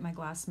going to look at my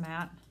glass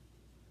mat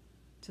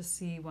to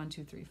see 1,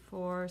 2, 3,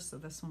 4. So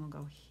this one will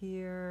go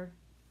here.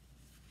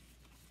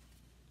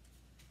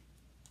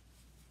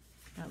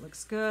 That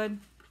looks good.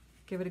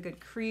 Give it a good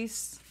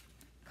crease.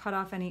 Cut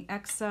off any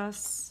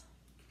excess.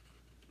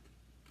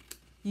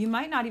 You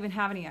might not even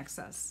have any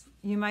excess.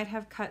 You might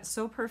have cut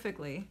so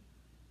perfectly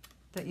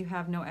that you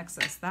have no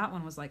excess. That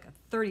one was like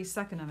a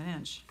 32nd of an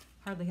inch.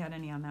 Hardly had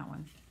any on that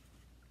one.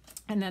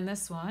 And then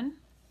this one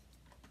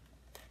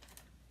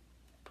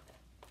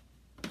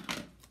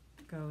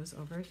goes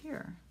over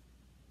here.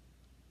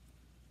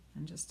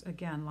 And just,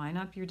 again, line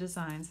up your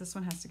designs. This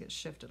one has to get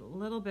shifted a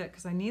little bit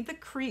because I need the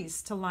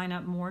crease to line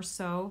up more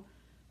so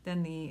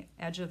than the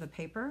edge of the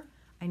paper.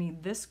 I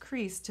need this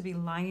crease to be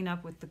lining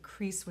up with the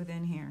crease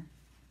within here.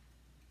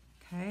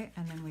 Okay,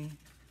 and then we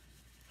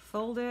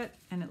fold it,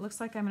 and it looks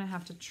like I'm going to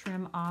have to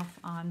trim off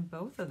on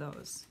both of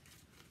those.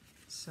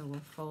 So we'll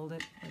fold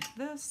it like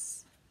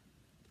this,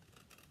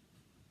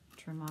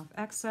 trim off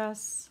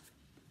excess,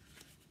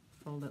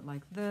 fold it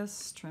like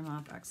this, trim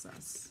off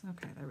excess.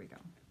 Okay, there we go.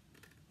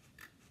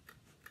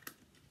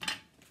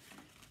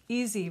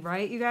 Easy,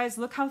 right, you guys?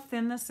 Look how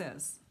thin this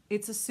is.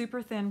 It's a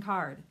super thin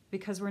card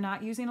because we're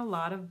not using a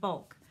lot of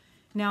bulk.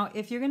 Now,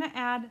 if you're going to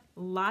add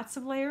lots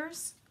of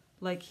layers,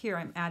 like here,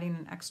 I'm adding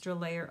an extra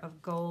layer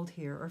of gold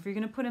here, or if you're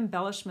going to put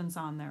embellishments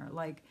on there,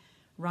 like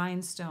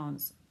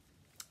rhinestones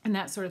and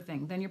that sort of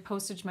thing, then your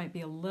postage might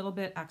be a little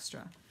bit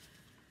extra.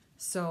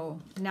 So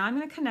now I'm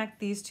going to connect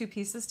these 2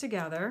 pieces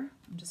together.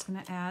 I'm just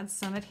going to add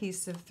some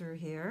adhesive through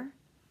here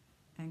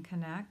and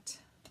connect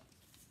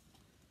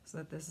so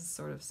that this is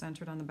sort of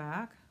centered on the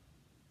back.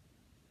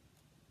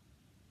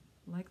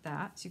 Like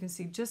that. So you can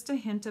see just a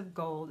hint of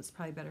gold. It's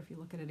probably better if you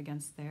look at it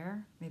against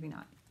there. Maybe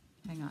not.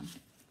 Hang on.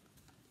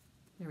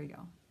 There we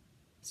go.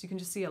 So you can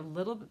just see a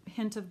little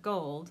hint of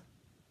gold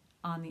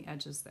on the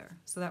edges there.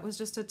 So that was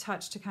just a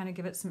touch to kind of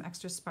give it some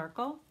extra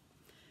sparkle.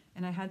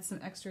 And I had some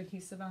extra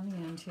adhesive on the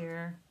end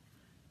here.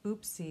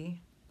 Oopsie.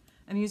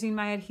 I'm using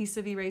my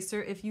adhesive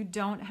eraser. If you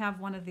don't have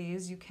one of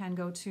these, you can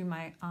go to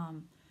my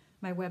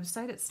my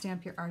website at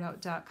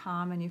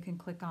stampyourartout.com, and you can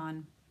click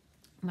on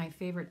my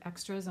favorite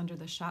extras under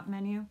the shop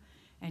menu,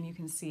 and you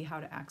can see how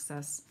to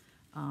access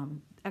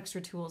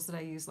extra tools that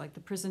I use, like the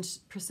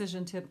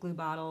precision tip glue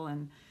bottle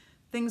and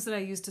things that I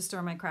use to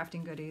store my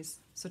crafting goodies.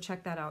 So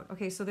check that out.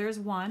 Okay, so there's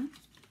one.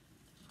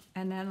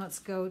 And then let's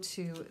go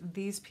to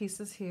these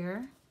pieces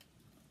here.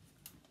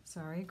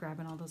 Sorry,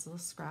 grabbing all those little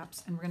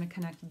scraps. And we're going to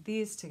connect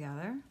these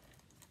together.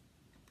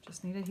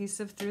 Just need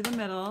adhesive through the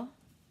middle.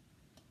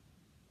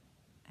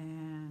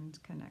 And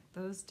connect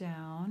those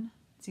down.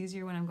 It's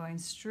easier when I'm going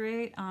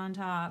straight on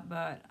top,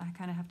 but I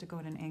kind of have to go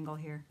at an angle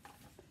here.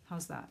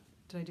 How's that?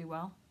 Did I do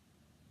well?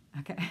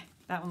 Okay,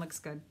 that one looks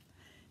good.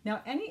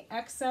 Now, any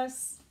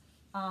excess,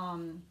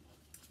 if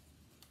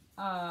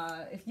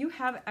you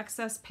have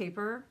excess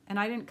paper, and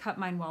I didn't cut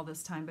mine well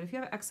this time, but if you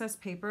have excess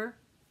paper,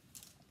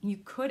 you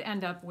could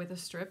end up with a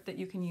strip that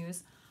you can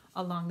use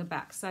along the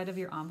back side of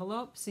your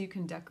envelope, so you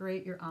can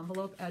decorate your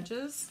envelope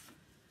edges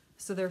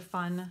so they're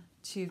fun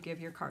to give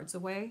your cards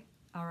away.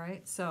 All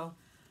right, so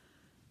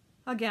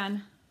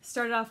again,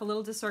 started off a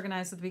little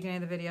disorganized at the beginning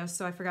of the video,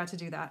 so I forgot to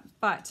do that,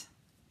 but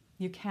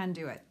you can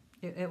do it.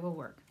 It will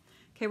work.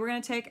 Okay, we're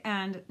going to take,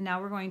 and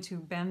now we're going to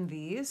bend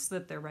these so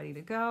that they're ready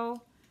to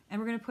go, and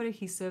we're going to put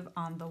adhesive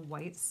on the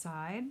white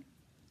side.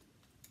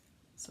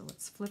 So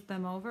let's flip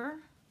them over,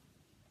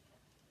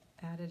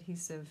 add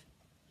adhesive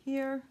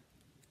here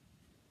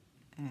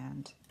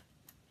and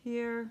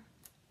here,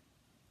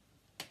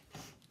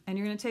 and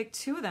you're going to take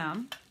two of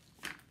them,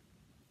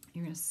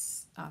 you're going to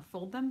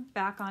fold them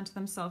back onto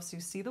themselves so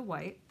you see the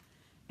white,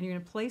 and you're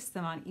going to place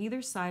them on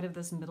either side of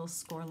this middle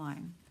score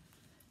line.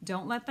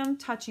 Don't let them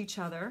touch each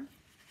other,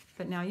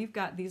 but now you've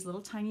got these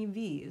little tiny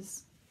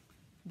V's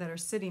that are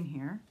sitting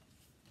here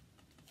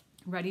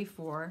ready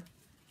for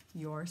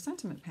your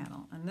sentiment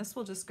panel. And this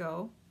will just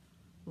go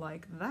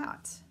like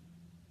that,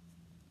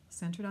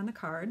 centered on the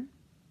card.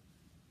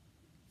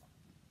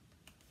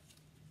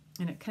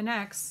 And it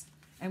connects,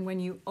 and when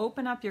you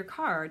open up your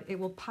card, it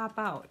will pop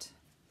out.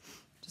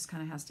 Just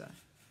kind of has to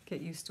get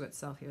used to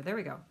itself here. There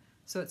we go.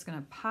 So it's going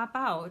to pop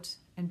out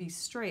and be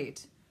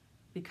straight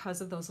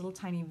because of those little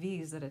tiny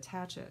V's that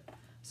attach it.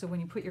 So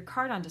when you put your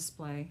card on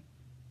display,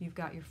 you've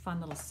got your fun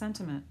little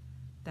sentiment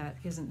that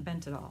isn't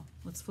bent at all.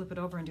 Let's flip it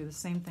over and do the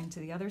same thing to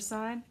the other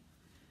side.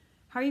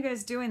 How are you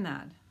guys doing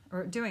that,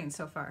 or doing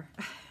so far?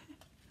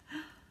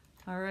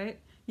 All right.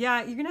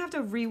 Yeah, you're gonna have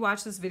to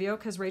re-watch this video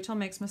because Rachel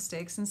makes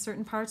mistakes in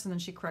certain parts and then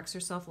she corrects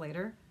herself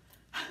later.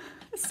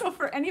 So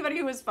for anybody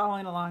who is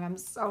following along, I'm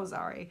so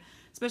sorry.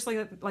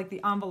 Especially like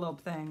the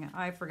envelope thing.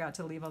 I forgot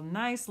to leave a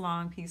nice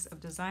long piece of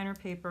designer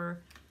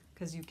paper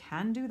because you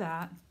can do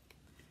that.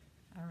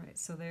 All right,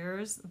 so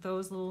there's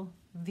those little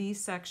V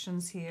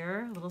sections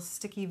here, little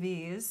sticky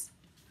V's.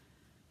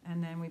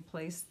 And then we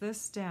place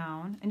this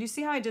down. And you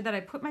see how I did that? I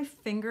put my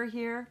finger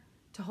here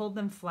to hold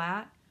them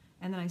flat,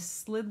 and then I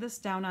slid this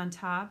down on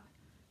top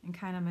and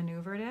kind of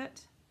maneuvered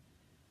it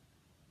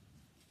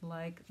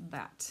like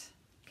that.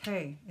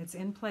 Okay, it's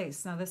in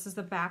place. Now this is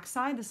the back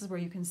side. This is where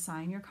you can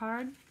sign your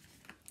card.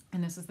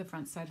 And this is the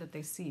front side that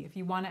they see. If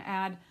you want to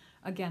add,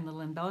 again,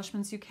 little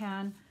embellishments, you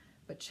can.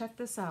 But check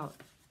this out.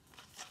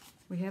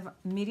 We have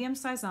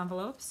medium-sized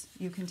envelopes.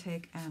 You can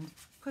take and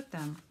put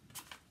them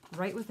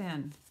right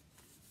within,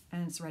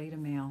 and it's ready to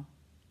mail.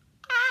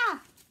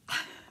 Ah!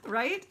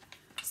 Right?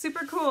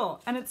 Super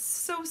cool. And it's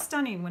so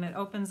stunning when it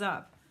opens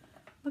up.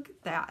 Look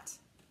at that.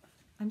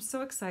 I'm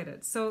so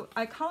excited. So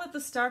I call it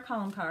the Star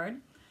Column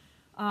card.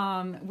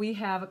 We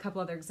have a couple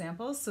other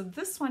examples. So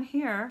this one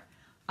here,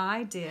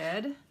 I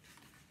did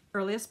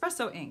Early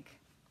Espresso ink.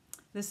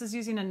 This is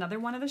using another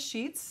one of the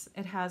sheets.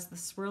 It has the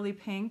swirly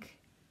pink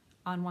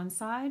on one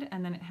side,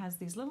 and then it has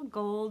these little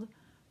gold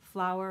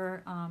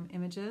flower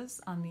images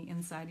on the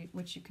inside,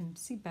 which you can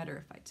see better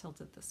if I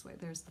tilt it this way.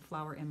 There's the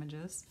flower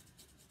images,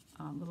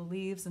 little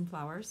leaves and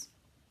flowers.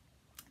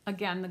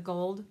 Again, the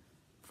gold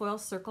foil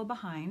circle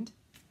behind.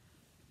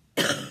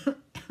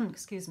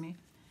 Excuse me.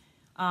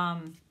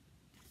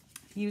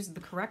 Used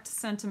the correct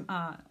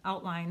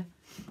outline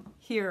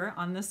here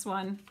on this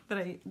one, that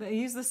I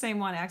used the same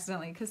one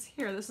accidentally, because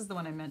here, this is the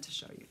one I meant to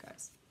show you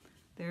guys.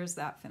 There's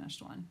that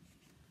finished one.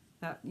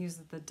 That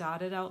uses the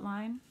dotted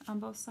outline on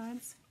both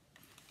sides.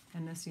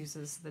 And this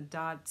uses the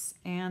dots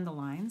and the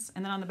lines.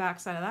 And then on the back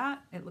side of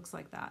that, it looks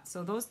like that.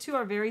 So those two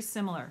are very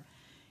similar.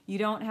 You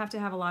don't have to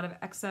have a lot of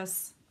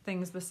excess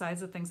things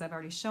besides the things I've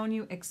already shown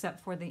you,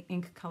 except for the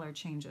ink color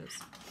changes.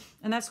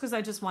 And that's because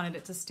I just wanted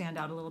it to stand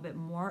out a little bit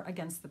more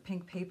against the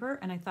pink paper,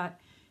 and I thought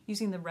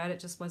using the red, it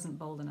just wasn't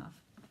bold enough.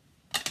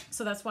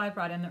 So that's why I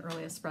brought in the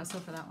Early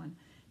Espresso for that one.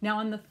 Now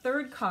on the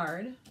third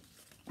card,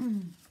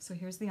 so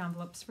here's the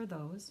envelopes for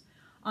those.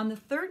 On the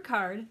third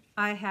card,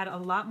 I had a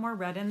lot more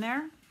red in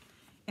there,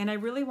 and I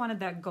really wanted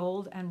that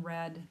gold and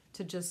red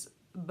to just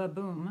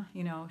ba-boom,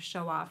 you know,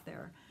 show off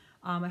there.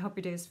 I hope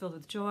your day is filled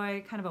with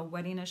joy, kind of a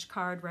wedding-ish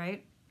card,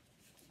 right?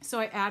 So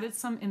I added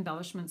some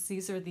embellishments.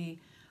 These are the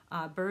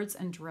birds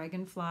and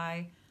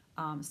dragonfly,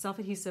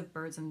 self-adhesive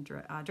birds and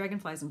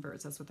dragonflies and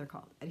birds, that's what they're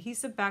called.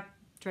 Adhesive back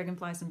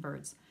dragonflies and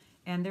birds.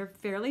 And they're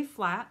fairly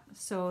flat,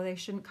 so they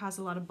shouldn't cause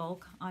a lot of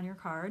bulk on your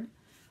card.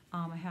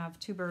 I have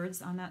two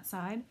birds on that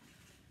side.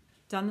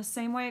 Done the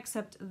same way,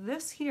 except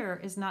this here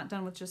is not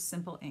done with just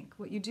simple ink.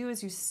 What you do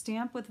is you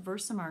stamp with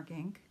Versamark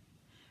ink,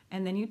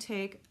 and then you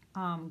take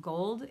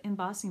gold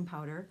embossing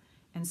powder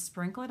and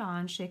sprinkle it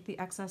on, shake the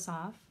excess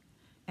off,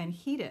 and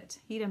heat it,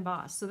 heat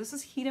emboss. So this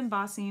is heat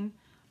embossing.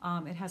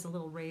 It has a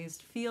little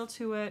raised feel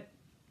to it,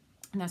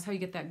 and that's how you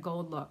get that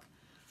gold look.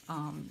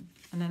 And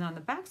then on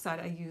the back side,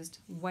 I used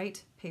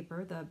white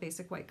paper, the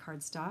basic white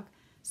cardstock,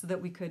 so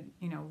that we could,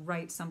 you know,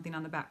 write something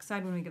on the back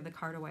side when we give the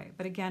card away.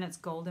 But again, it's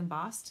gold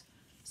embossed,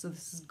 so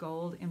this is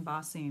gold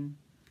embossing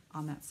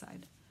on that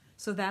side.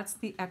 So that's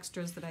the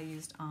extras that I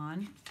used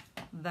on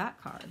that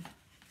card.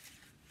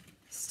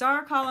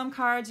 Star column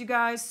cards, you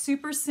guys,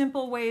 super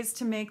simple ways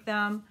to make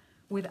them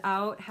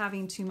without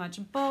having too much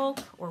bulk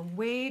or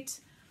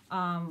weight,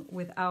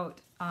 without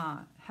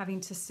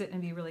having to sit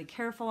and be really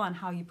careful on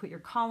how you put your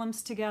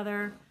columns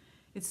together.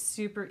 It's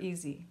super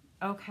easy.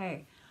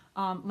 Okay,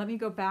 let me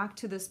go back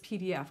to this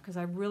PDF because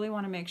I really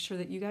want to make sure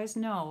that you guys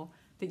know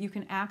that you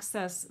can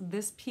access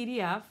this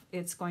PDF.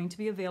 It's going to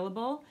be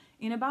available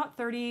in about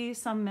 30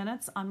 some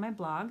minutes on my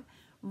blog.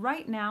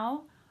 Right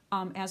now,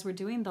 as we're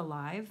doing the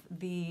live,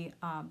 the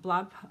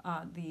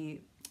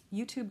the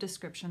YouTube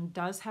description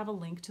does have a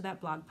link to that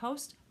blog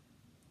post.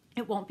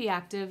 It won't be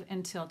active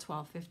until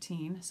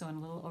 12:15, so in a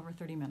little over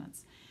 30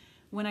 minutes.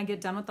 When I get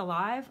done with the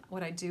live,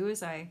 what I do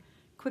is I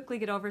quickly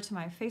get over to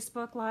my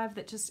Facebook Live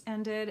that just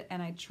ended,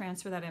 and I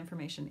transfer that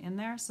information in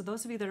there. So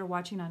those of you that are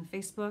watching on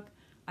Facebook,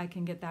 I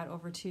can get that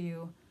over to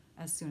you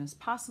as soon as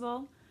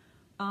possible.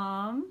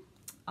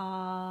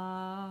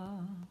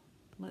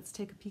 Let's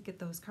take a peek at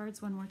those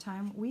cards one more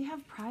time. We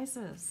have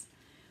prizes.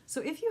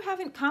 So if you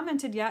haven't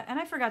commented yet, and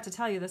I forgot to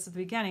tell you this at the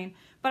beginning,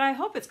 but I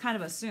hope it's kind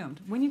of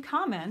assumed, when you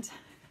comment,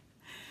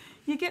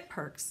 you get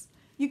perks.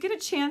 You get a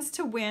chance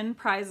to win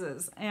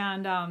prizes,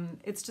 and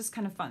it's just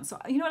kind of fun. So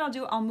you know what I'll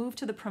do? I'll move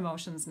to the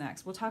promotions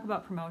next. We'll talk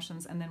about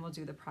promotions, and then we'll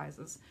do the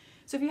prizes.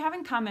 So if you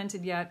haven't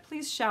commented yet,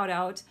 please shout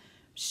out,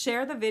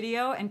 share the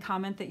video, and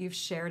comment that you've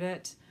shared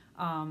it.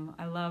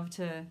 I love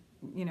to,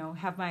 you know,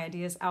 have my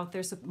ideas out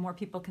there so more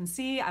people can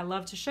see. I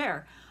love to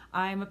share.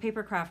 I'm a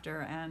paper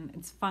crafter, and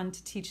it's fun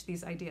to teach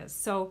these ideas.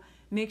 So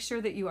make sure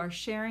that you are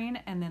sharing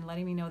and then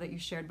letting me know that you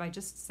shared by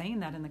just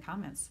saying that in the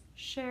comments.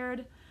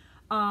 Shared.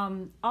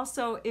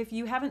 Also, if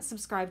you haven't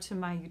subscribed to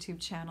my YouTube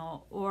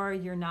channel or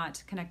you're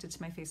not connected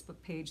to my Facebook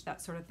page,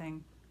 that sort of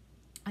thing,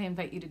 I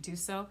invite you to do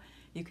so.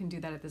 You can do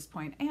that at this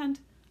point, and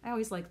I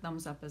always like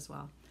thumbs up as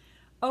well.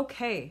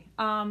 Okay,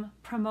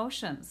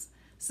 promotions.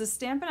 So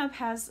Stampin' Up!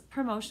 Has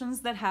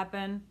promotions that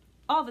happen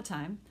all the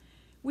time.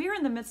 We are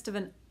in the midst of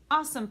an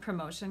awesome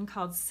promotion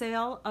called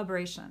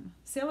Sale-abration.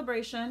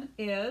 Sale-abration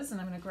is, and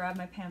I'm going to grab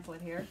my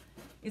pamphlet here,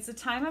 it's a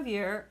time of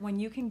year when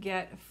you can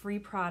get free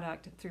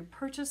product through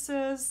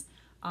purchases,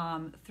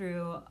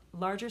 through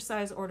larger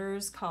size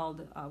orders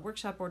called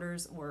workshop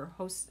orders, or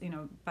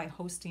by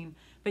hosting,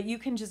 but you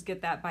can just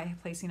get that by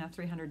placing a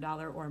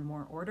 $300 or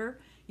more order.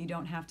 You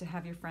don't have to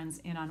have your friends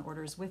in on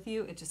orders with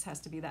you. It just has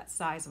to be that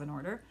size of an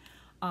order.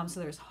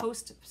 So there's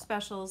host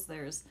specials,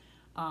 there's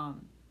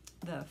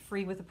the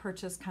free with a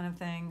purchase kind of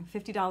thing.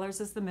 $50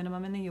 is the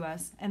minimum in the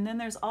US. And then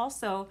there's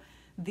also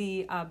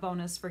the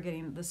bonus for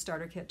getting the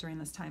starter kit during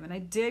this time. And I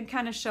did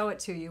kind of show it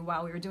to you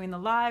while we were doing the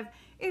live.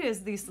 It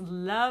is this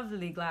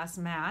lovely glass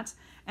mat.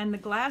 And the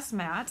glass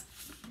mat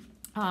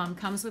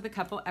comes with a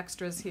couple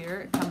extras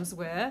here. It comes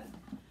with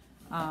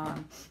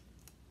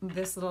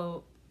this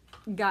little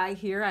guy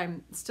here.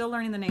 I'm still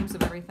learning the names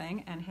of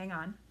everything, and hang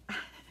on.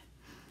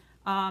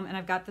 And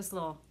I've got this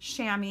little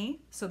chamois.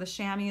 So the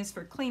chamois is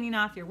for cleaning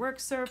off your work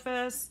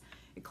surface.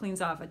 It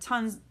cleans off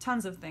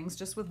tons of things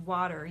just with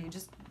water. You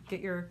just get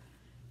your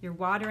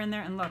water in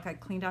there, and look, I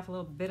cleaned off a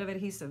little bit of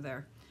adhesive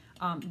there.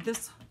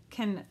 This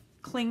can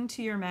cling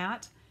to your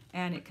mat,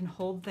 and it can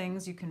hold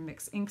things. You can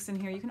mix inks in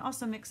here. You can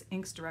also mix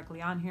inks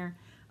directly on here.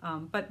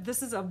 But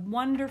this is a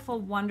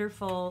wonderful,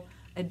 wonderful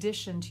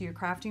addition to your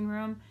crafting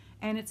room,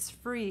 and it's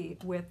free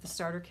with the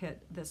starter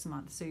kit this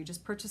month. So you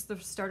just purchase the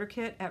starter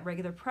kit at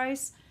regular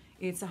price.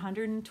 It's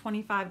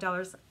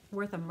 $125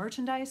 worth of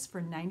merchandise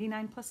for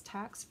 $99 plus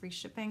tax, free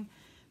shipping,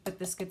 but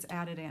this gets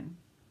added in.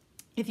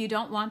 If you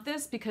don't want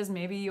this because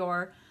maybe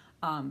you're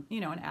an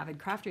avid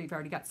crafter, you've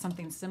already got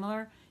something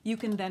similar, you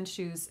can then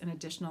choose an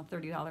additional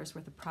 $30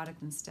 worth of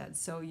product instead.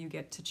 So you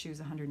get to choose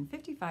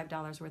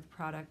 $155 worth of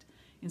product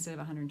instead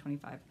of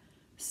 $125.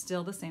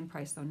 Still the same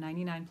price though,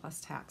 $99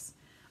 plus tax.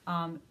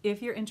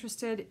 If you're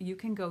interested, you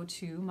can go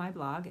to my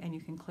blog and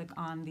you can click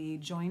on the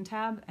Join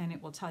tab, and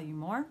it will tell you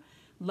more.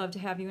 Love to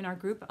have you in our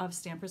group of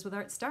Stampers with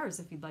Art Stars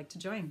if you'd like to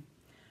join.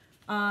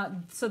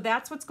 So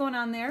that's what's going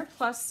on there,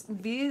 plus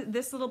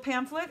this little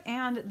pamphlet,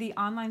 and the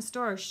online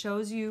store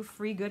shows you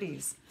free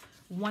goodies.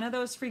 One of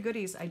those free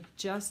goodies I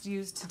just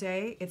used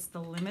today, it's the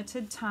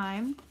limited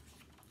time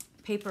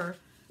paper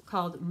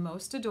called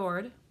Most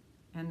Adored,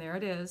 and there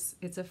it is.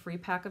 It's a free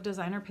pack of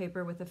designer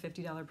paper with a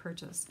 $50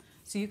 purchase.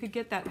 So you could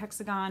get that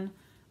Hexagon,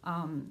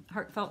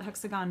 Heartfelt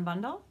Hexagon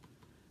bundle,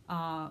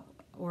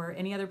 or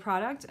any other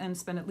product, and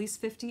spend at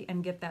least $50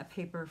 and get that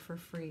paper for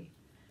free.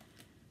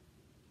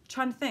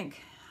 Trying to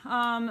think.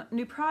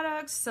 New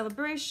products,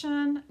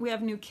 celebration. We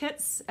have new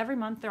kits. Every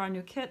month there are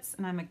new kits,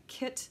 and I'm a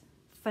kit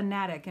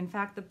fanatic. In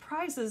fact, the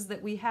prizes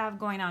that we have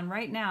going on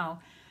right now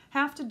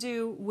have to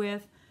do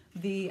with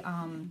the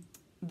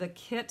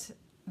kit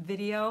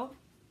video.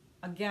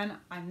 Again,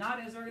 I'm not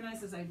as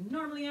organized as I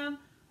normally am.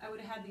 I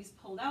would have had these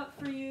pulled out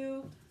for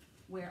you.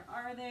 Where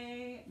are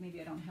they?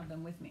 Maybe I don't have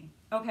them with me.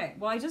 Okay,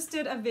 well I just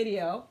did a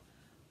video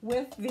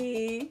with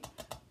the,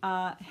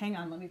 hang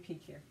on, let me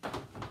peek here.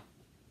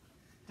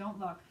 Don't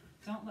look,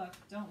 don't look,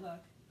 don't look.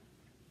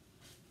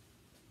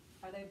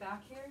 Are they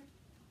back here?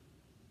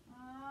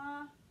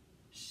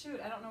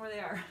 Shoot, I don't know where they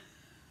are.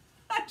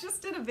 I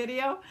just did a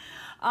video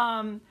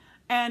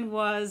and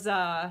was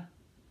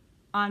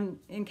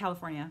in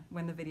California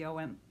when the video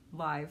went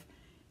live.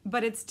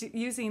 But it's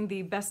using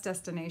the Best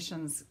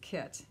Destinations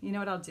kit. You know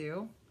what I'll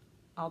do?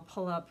 I'll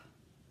pull up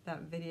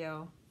that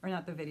video, or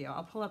not the video,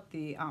 I'll pull up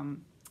the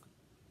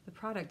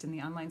product in the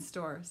online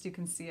store so you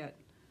can see it.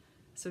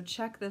 So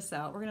check this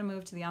out. We're going to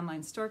move to the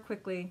online store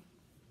quickly.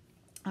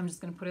 I'm just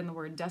going to put in the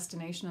word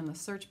destination in the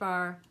search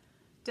bar.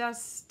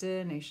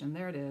 Destination,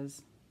 there it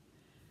is.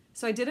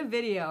 So I did a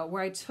video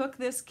where I took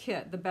this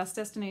kit, the Best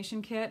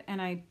Destination kit,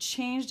 and I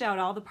changed out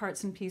all the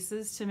parts and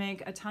pieces to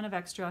make a ton of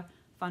extra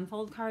fun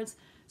fold cards.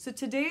 So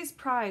today's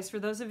prize, for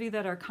those of you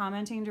that are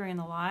commenting during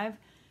the live,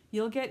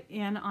 you'll get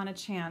in on a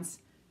chance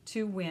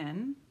to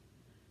win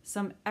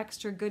some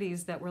extra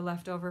goodies that were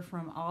left over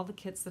from all the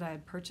kits that I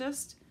had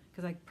purchased,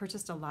 because I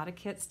purchased a lot of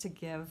kits to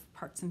give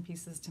parts and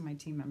pieces to my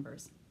team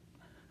members.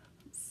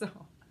 So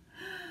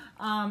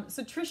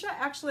Trisha,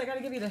 actually, I got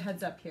to give you the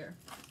heads up here.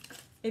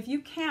 If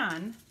you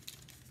can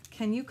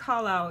you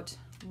call out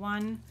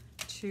 1,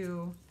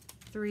 2,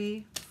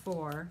 3,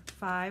 4,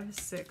 5,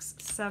 6,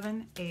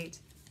 7, 8,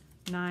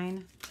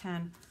 9,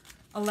 10,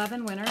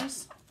 11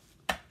 winners?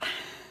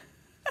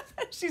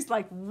 She's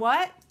like,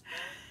 what?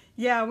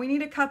 Yeah, we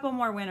need a couple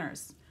more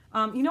winners.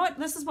 You know what?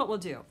 This is what we'll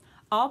do.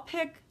 I'll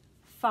pick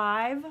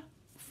 5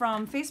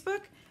 from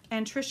Facebook,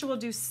 and Trisha will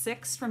do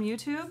 6 from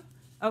YouTube.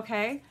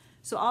 Okay?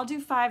 So I'll do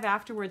 5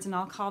 afterwards, and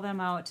I'll call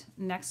them out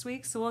next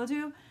week. So we'll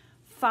do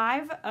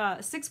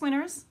 6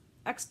 winners.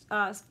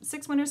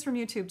 6 winners from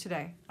YouTube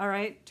today. All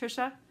right,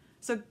 Trisha?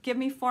 So give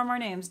me 4 more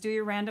names. Do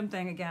your random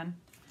thing again.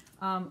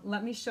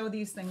 Let me show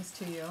these things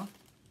to you.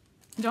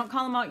 Don't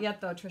call them out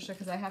yet, though, Trisha,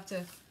 because I have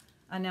to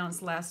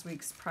announce last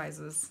week's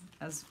prizes,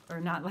 or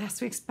not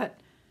last week's, but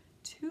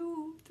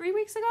 3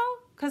 weeks ago,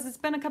 because it's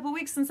been a couple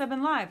weeks since I've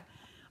been live.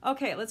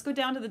 Okay, let's go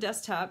down to the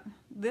desktop.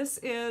 This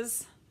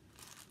is,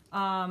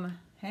 hang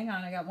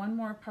on, I got one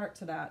more part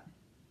to that.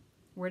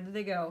 Where did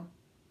they go?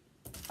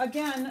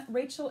 Again,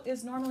 Rachel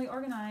is normally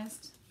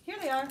organized. Here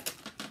they are,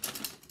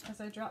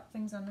 as I drop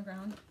things on the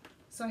ground.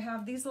 So I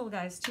have these little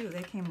guys too,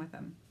 they came with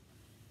them.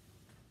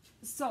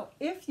 So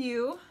if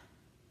you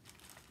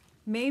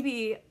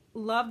maybe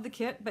loved the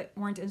kit but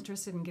weren't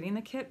interested in getting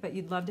the kit, but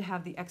you'd love to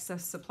have the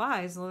excess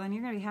supplies, well then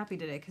you're going to be happy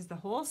today, because the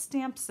whole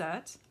stamp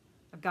set,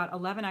 I've got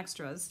 11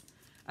 extras.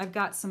 I've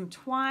got some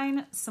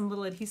twine, some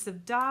little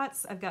adhesive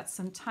dots, I've got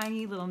some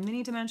tiny little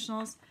mini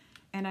dimensionals,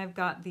 and I've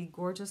got the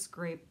gorgeous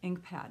grape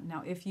ink pad.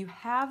 Now if you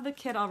have the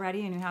kit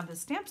already and you have the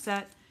stamp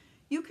set,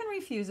 you can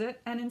refuse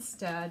it and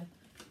instead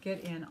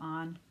get in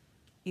on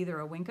either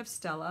a Wink of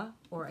Stella,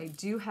 or I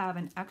do have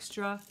an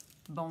extra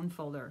bone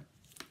folder.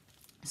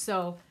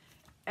 So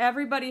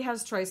everybody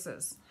has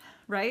choices,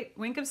 right?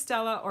 Wink of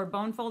Stella or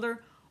bone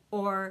folder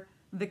or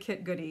the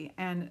kit goodie.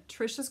 And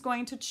Trisha's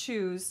going to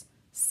choose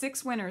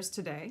 6 winners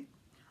today.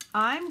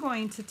 I'm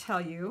going to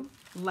tell you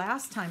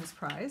last time's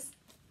prize.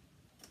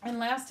 And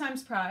last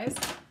time's prize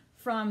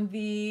from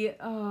the,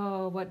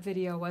 oh, what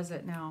video was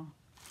it now?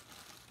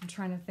 I'm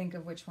trying to think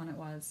of which one it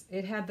was.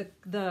 It had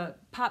the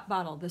pop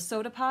bottle, the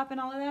soda pop and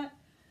all of that.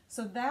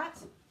 So that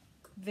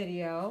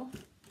video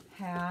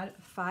had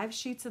 5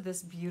 sheets of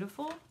this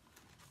beautiful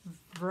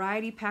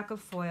variety pack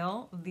of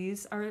foil.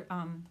 These are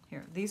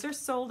here. These are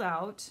sold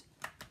out,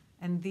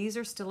 and these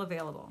are still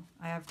available.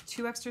 I have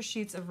 2 extra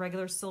sheets of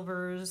regular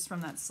silvers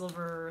from that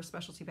silver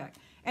specialty pack.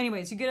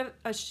 Anyways, you get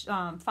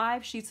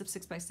 5 sheets of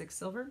 6x6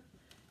 silver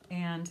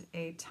and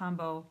a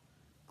Tombow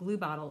glue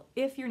bottle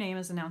if your name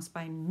is announced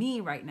by me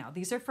right now.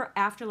 These are for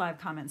after live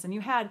comments, and you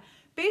had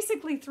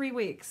basically 3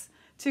 weeks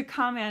to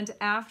comment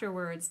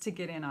afterwards to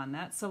get in on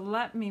that. So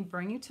let me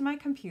bring you to my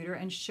computer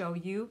and show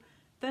you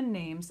the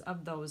names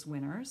of those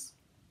winners.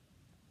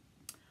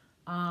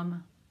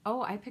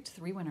 Oh, I picked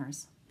 3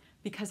 winners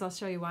because I'll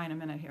show you why in a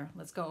minute here.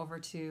 Let's go over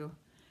to,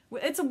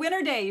 it's a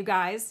winner day, you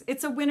guys.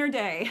 It's a winner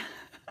day.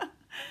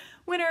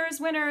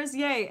 Winners, winners,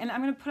 yay. And I'm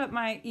gonna put up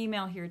my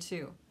email here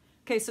too.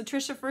 Okay, so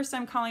Trisha, first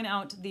I'm calling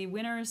out the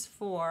winners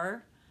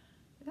for,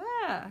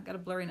 I got a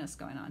blurriness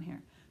going on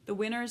here. The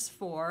winners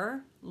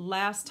for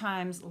last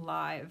time's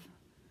live.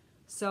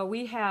 So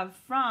we have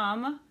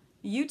from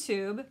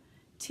YouTube,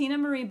 Tina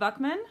Marie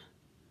Buckman.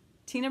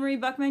 Tina Marie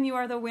Buckman, you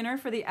are the winner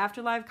for the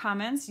After Live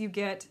comments. You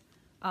get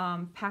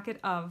packet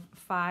of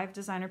 5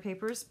 designer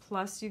papers,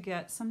 plus you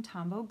get some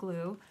Tombow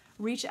glue.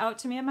 Reach out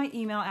to me at my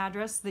email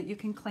address so that you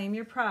can claim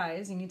your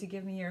prize. You need to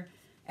give me your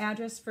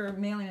address for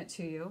mailing it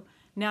to you.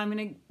 Now I'm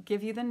going to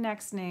give you the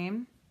next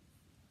name.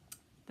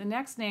 The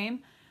next name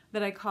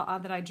that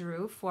I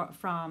drew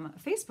from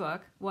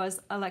Facebook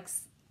was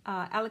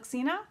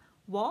Alexina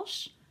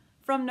Walsh.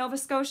 from Nova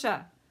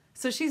Scotia.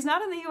 So she's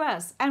not in the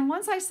US. And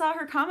once I saw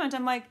her comment,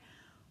 I'm like,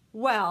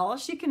 well,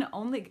 she can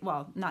only,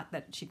 well, not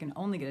that she can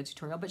only get a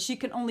tutorial, but she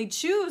can only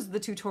choose the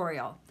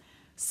tutorial.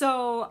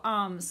 So,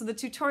 so the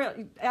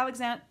tutorial,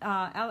 Alexin,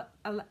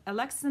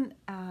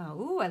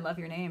 ooh, I love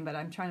your name, but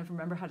I'm trying to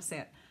remember how to say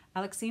it.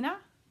 Alexina.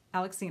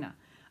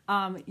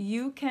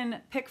 You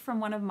can pick from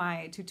one of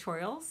my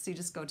tutorials. So you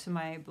just go to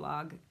my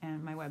blog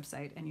and my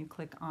website and you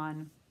click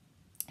on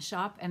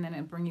shop, and then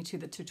it'll bring you to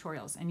the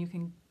tutorials, and you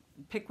can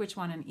pick which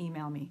one and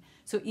email me.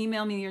 So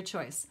email me your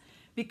choice.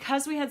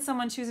 Because we had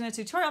someone choosing a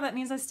tutorial, that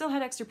means I still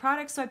had extra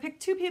products. So I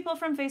picked 2 people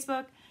from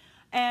Facebook,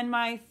 and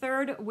my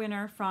 3rd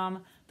winner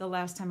from the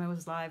last time I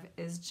was live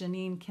is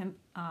Janine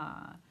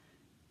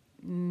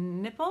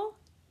Nipple.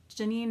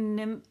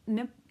 Janine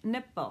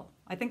Nipple.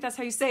 I think that's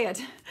how you say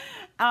it.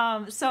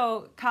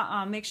 So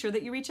make sure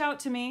that you reach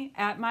out to me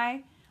at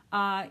my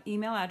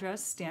email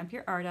address,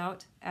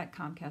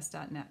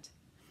 stampyourartout@comcast.net.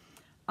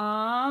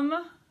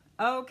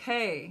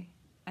 Okay,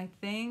 I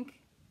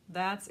think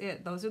that's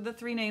it. Those are the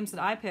 3 names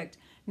that I picked.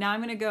 Now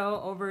I'm going to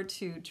go over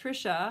to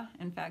Trisha.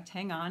 In fact,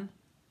 hang on.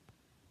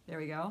 There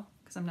we go,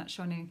 because I'm not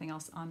showing anything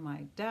else on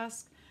my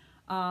desk.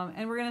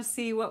 And we're going to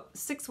see what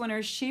 6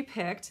 winners she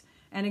picked.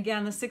 And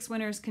again, the 6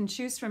 winners can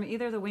choose from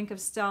either the Wink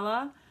of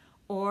Stella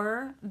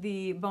or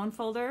the Bone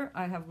Folder.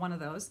 I have one of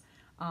those.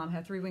 I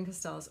have 3 Wink of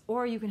Stellas.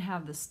 Or you can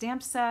have the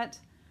stamp set,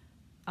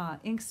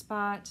 ink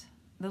spot,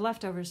 the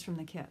leftovers from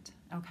the kit.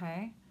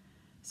 Okay?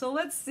 So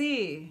let's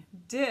see.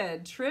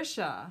 Did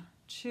Trisha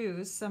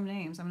choose some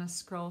names? I'm going to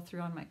scroll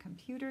through on my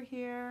computer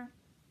here.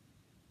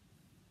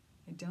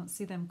 I don't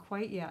see them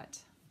quite yet.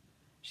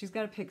 She's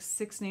got to pick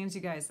 6 names, you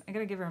guys. I got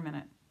to give her a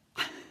minute.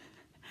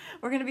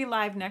 We're going to be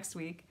live next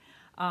week.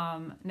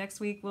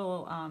 Next week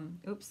we'll,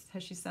 oops,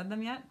 has she said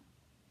them yet?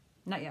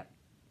 Not yet.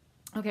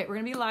 Okay, we're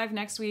going to be live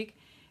next week,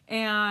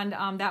 and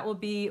that will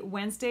be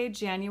Wednesday,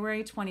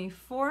 January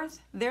 24th.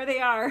 There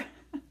they are.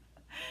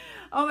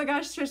 Oh my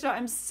gosh, Trisha,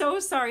 I'm so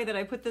sorry that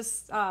I put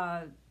this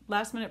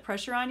last minute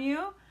pressure on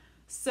you.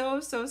 So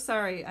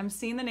sorry. I'm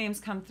seeing the names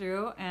come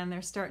through, and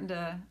they're starting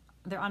to,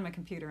 they're on my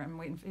computer. I'm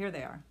waiting for, here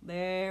they are.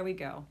 There we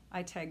go.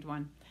 I tagged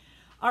one.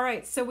 All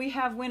right, so we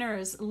have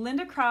winners: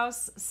 Linda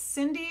Kraus,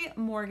 Cindy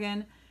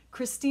Morgan,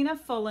 Christina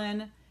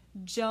Fullen,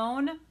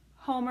 Joan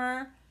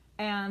Homer,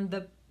 and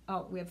the,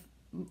 oh, we have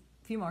a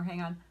few more,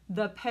 hang on.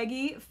 The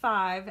Peggy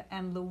 5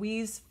 and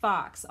Louise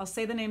Fox. I'll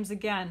say the names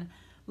again.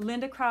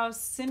 Linda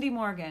Kraus, Cindy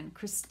Morgan,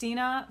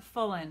 Christina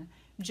Fullen,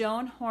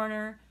 Joan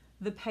Horner,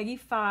 the Peggy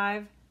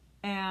 5,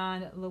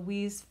 and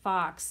Louise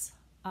Fox.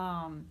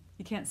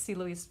 You can't see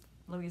Louise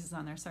is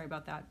on there, sorry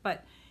about that.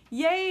 But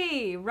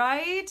yay,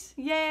 right?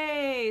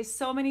 Yay,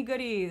 so many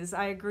goodies.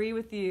 I agree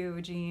with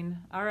you, Jean.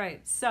 All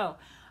right, so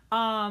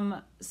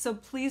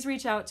please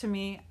reach out to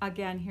me.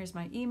 Again, here's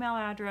my email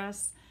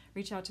address.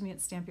 Reach out to me at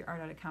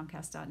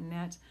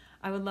stampyourartout@comcast.net.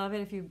 I would love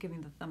it if you give me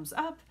the thumbs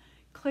up,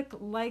 click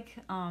like,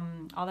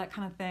 all that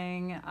kind of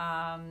thing.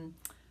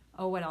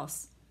 Oh, what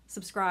else?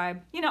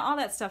 Subscribe, you know, all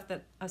that stuff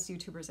that us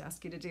YouTubers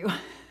ask you to do.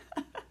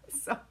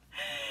 So,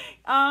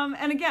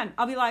 and again,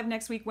 I'll be live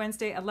next week,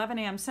 Wednesday, 11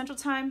 a.m. Central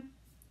Time,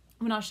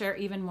 when I'll share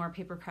even more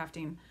paper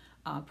crafting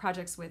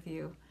projects with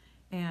you.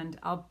 And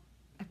I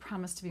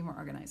promise to be more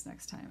organized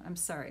next time. I'm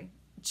sorry.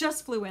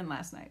 Just flew in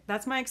last night.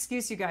 That's my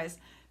excuse, you guys.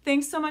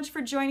 Thanks so much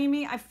for joining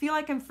me. I feel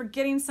like I'm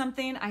forgetting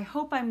something. I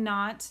hope I'm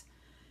not.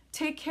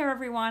 Take care,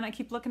 everyone. I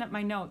keep looking at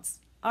my notes.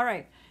 All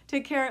right.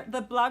 Take care.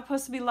 The blog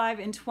post will be live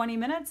in 20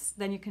 minutes.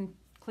 Then you can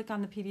click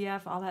on the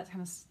PDF, all that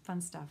kind of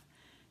fun stuff.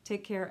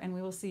 Take care, and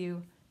we will see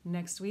you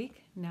next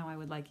week. Now I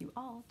would like you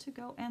all to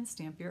go and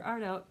stamp your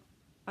art out.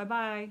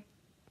 Bye-bye.